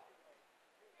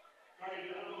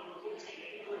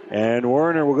 And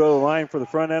Werner will go to the line for the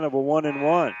front end of a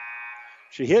 1-and-1.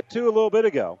 She hit 2 a little bit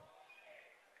ago.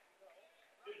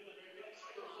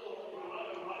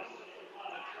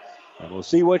 And we'll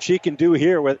see what she can do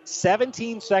here with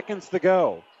 17 seconds to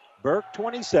go. Burke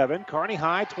 27, Kearney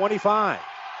High 25.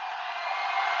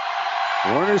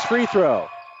 Werner's free throw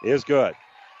is good.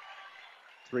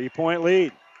 3-point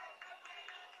lead.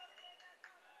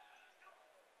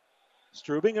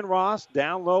 Strubing and Ross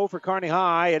down low for Kearney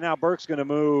High, and now Burke's going to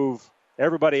move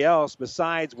everybody else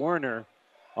besides Werner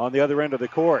on the other end of the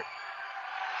court.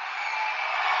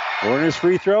 Werner's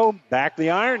free throw, back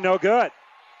the iron, no good.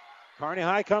 Kearney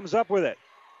High comes up with it.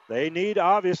 They need,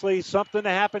 obviously, something to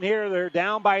happen here. They're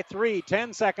down by 3,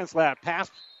 10 seconds left.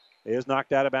 Pass is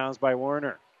knocked out of bounds by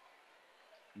Werner.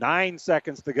 9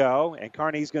 seconds to go, and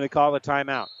Kearney's going to call a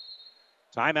timeout.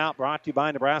 Timeout brought to you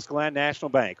by Nebraska Land National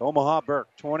Bank. Omaha Burke,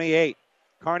 28.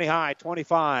 Kearney High,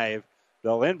 25.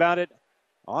 They'll inbound it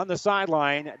on the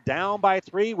sideline, down by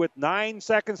 3 with 9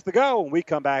 seconds to go, and we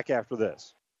come back after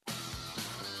this.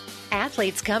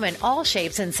 Athletes come in all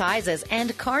shapes and sizes,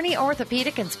 and Kearney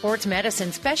Orthopedic and Sports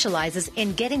Medicine specializes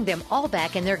in getting them all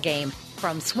back in their game.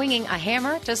 From swinging a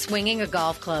hammer to swinging a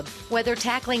golf club, whether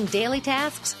tackling daily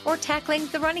tasks or tackling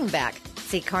the running back.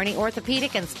 See Kearney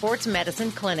Orthopedic and Sports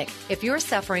Medicine Clinic. If you're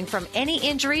suffering from any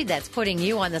injury that's putting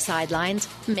you on the sidelines,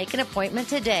 make an appointment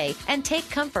today and take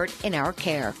comfort in our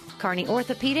care. Kearney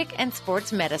Orthopedic and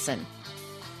Sports Medicine.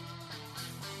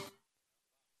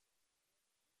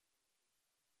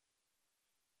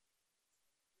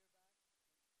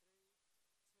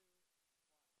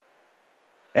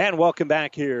 And welcome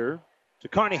back here to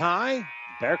Kearney High.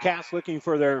 Bearcats looking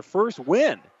for their first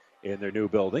win in their new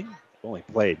building. Only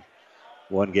played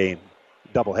one game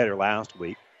doubleheader last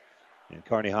week. And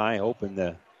Kearney High hoping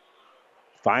to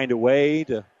find a way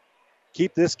to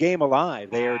keep this game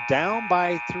alive. They are down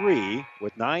by 3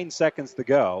 with 9 seconds to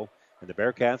go. And the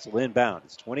Bearcats will inbound.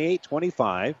 It's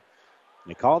 28-25.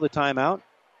 They call the timeout,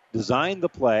 design the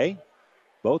play.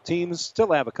 Both teams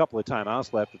still have a couple of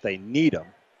timeouts left if they need them.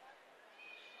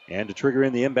 And to trigger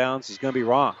in the inbounds is going to be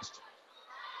Rost.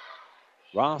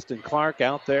 Rost and Clark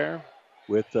out there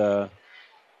with Ellie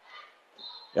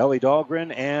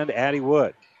Dahlgren and Addie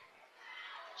Wood.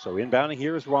 So inbounding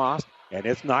here is Rost, and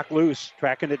it's knocked loose.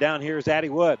 Tracking it down here is Addie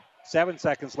Wood. 7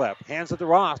 seconds left. Hands it to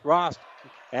Rost. Rost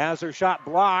has her shot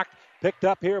blocked. Picked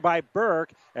up here by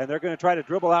Burke, and they're going to try to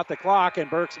dribble out the clock, and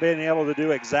Burke's been able to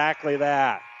do exactly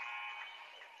that.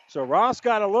 So Rost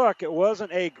got a look. It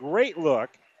wasn't a great look,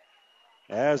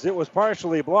 as it was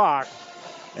partially blocked,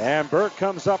 and Burke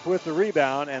comes up with the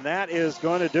rebound, and that is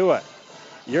going to do it.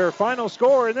 Your final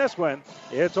score in this one,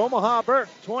 it's Omaha Burke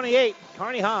 28,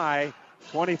 Kearney High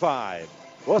 25.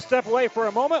 We'll step away for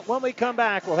a moment. When we come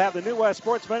back, we'll have the New West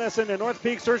Sports Medicine and North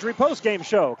Peak Surgery postgame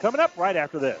show coming up right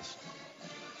after this.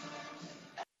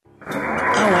 Oh,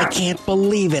 I can't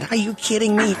believe it. Are you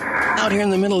kidding me? Out here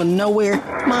in the middle of nowhere,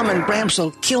 Mom and Bramps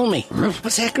will kill me.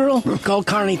 What's that, girl? Call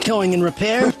Kearney Towing and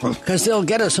Repair? Because they'll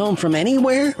get us home from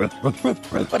anywhere?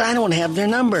 But I don't have their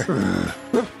number.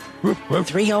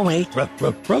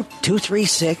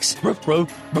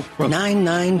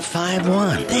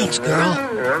 308-236-9951. Thanks, girl.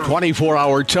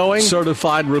 24-hour towing,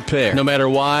 certified repair. No matter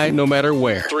why, no matter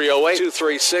where.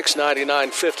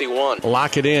 308-236-9951.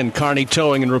 Lock it in, Kearney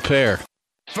Towing and Repair.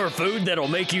 For food that'll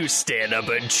make you stand up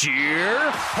and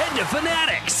cheer, head to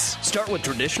Fanatics. Start with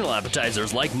traditional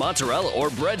appetizers like mozzarella or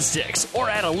breadsticks, or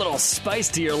add a little spice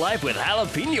to your life with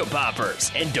jalapeno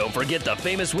poppers. And don't forget the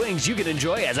famous wings you can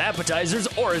enjoy as appetizers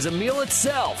or as a meal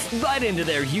itself. Bite into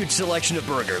their huge selection of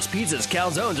burgers, pizzas,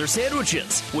 calzones, or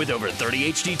sandwiches. With over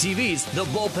 30 HD TVs, the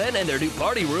bullpen, and their new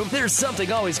party room, there's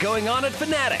something always going on at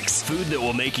Fanatics. Food that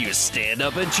will make you stand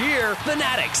up and cheer.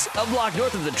 Fanatics, a block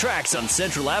north of the tracks on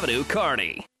Central Avenue,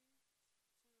 Kearney.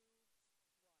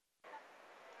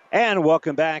 And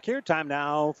welcome back here. Time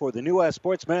now for the New West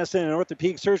Sports Medicine and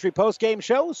Orthopedic Surgery postgame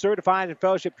show. Certified and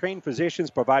fellowship-trained physicians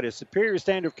provide a superior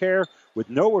standard of care with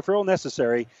no referral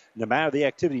necessary. No matter the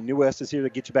activity, New West is here to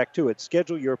get you back to it.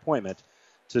 Schedule your appointment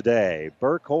today.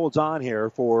 Burke holds on here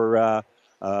for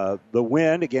the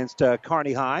win against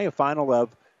Kearney High, a final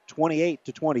of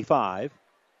 28-25.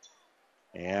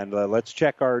 And let's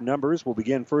check our numbers. We'll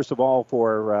begin, first of all,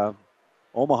 for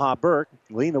Omaha Burke.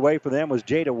 Leading the way for them was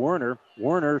Jada Werner.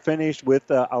 Werner finished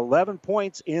with 11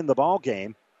 points in the ball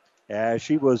game, as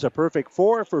she was a perfect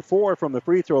 4 for 4 from the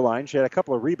free throw line. She had a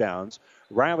couple of rebounds.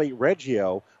 Riley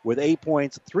Reggio with 8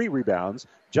 points, 3 rebounds.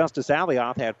 Justice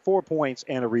Alioth had 4 points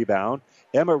and a rebound.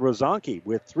 Emma Rozanki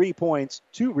with 3 points,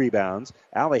 2 rebounds.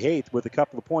 Allie Haith with a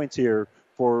couple of points here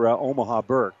for Omaha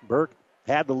Burke. Burke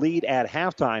had the lead at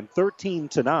halftime,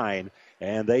 13-9,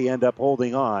 and they end up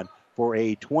holding on for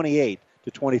a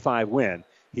 28-25 win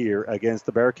here against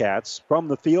the Bearcats. From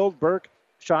the field, Burke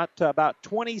shot about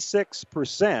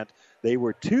 26%. They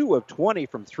were 2 of 20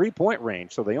 from three-point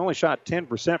range, so they only shot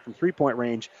 10% from three-point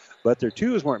range, but their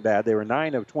twos weren't bad. They were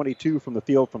 9 of 22 from the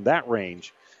field from that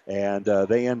range, and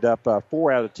they end up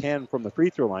 4 out of 10 from the free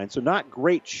throw line. So not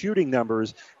great shooting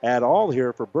numbers at all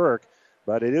here for Burke,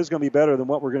 but it is going to be better than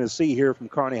what we're going to see here from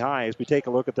Kearney High as we take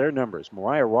a look at their numbers.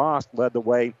 Mariah Rost led the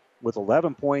way with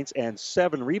 11 points and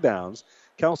 7 rebounds.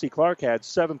 Kelsey Clark had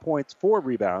 7 points, 4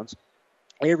 rebounds.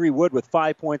 Avery Wood with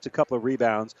 5 points, a couple of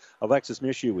rebounds. Alexis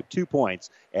Mishu with 2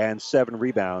 points and 7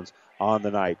 rebounds on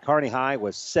the night. Kearney High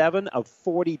was 7 of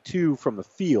 42 from the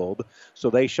field,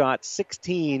 so they shot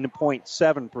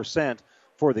 16.7%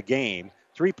 for the game.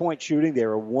 3-point shooting, they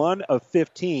were 1 of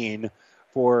 15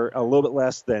 for a little bit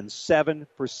less than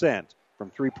 7% from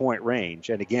three-point range.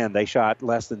 And again, they shot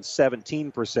less than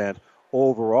 17%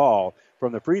 overall.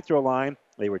 From the free throw line,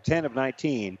 they were 10 of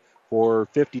 19 for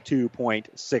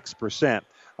 52.6%.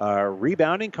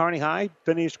 Rebounding, Kearney High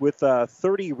finished with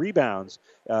 30 rebounds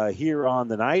here on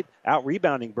the night,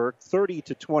 out-rebounding Burke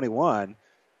 30-21.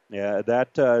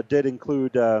 That did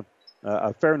include a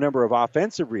fair number of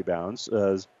offensive rebounds,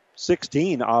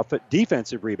 16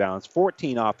 defensive rebounds,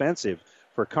 14 offensive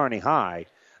for Kearney High.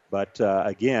 But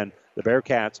again, the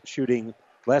Bearcats shooting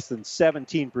less than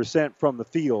 17% from the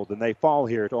field, and they fall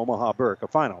here to Omaha Burke, a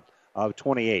final of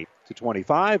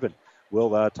 28-25. And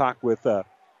we'll talk with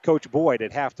Coach Boyd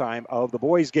at halftime of the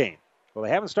boys' game. Well, they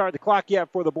haven't started the clock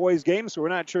yet for the boys' game, so we're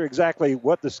not sure exactly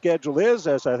what the schedule is,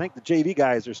 as I think the JV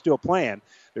guys are still playing.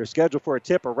 They're scheduled for a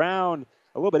tip around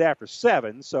a little bit after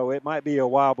 7, so it might be a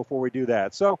while before we do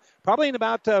that. So probably in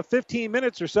about 15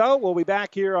 minutes or so, we'll be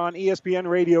back here on ESPN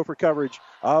Radio for coverage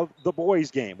of the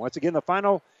boys' game. Once again, the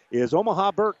final is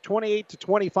Omaha Burke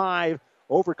 28-25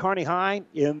 over Kearney High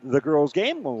in the girls'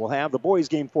 game. We'll have the boys'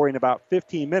 game for you in about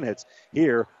 15 minutes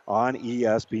here on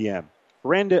ESPN.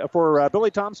 For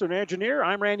Billy Thompson, engineer,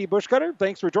 I'm Randy Bushcutter.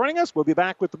 Thanks for joining us. We'll be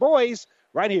back with the boys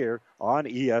right here on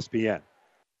ESPN.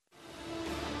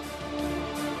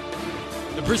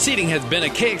 The proceeding has been a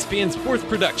KXPN Sports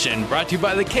production brought to you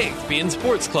by the KXPN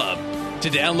Sports Club. To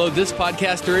download this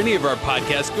podcast or any of our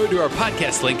podcasts, go to our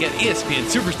podcast link at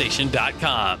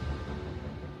ESPNSuperstation.com.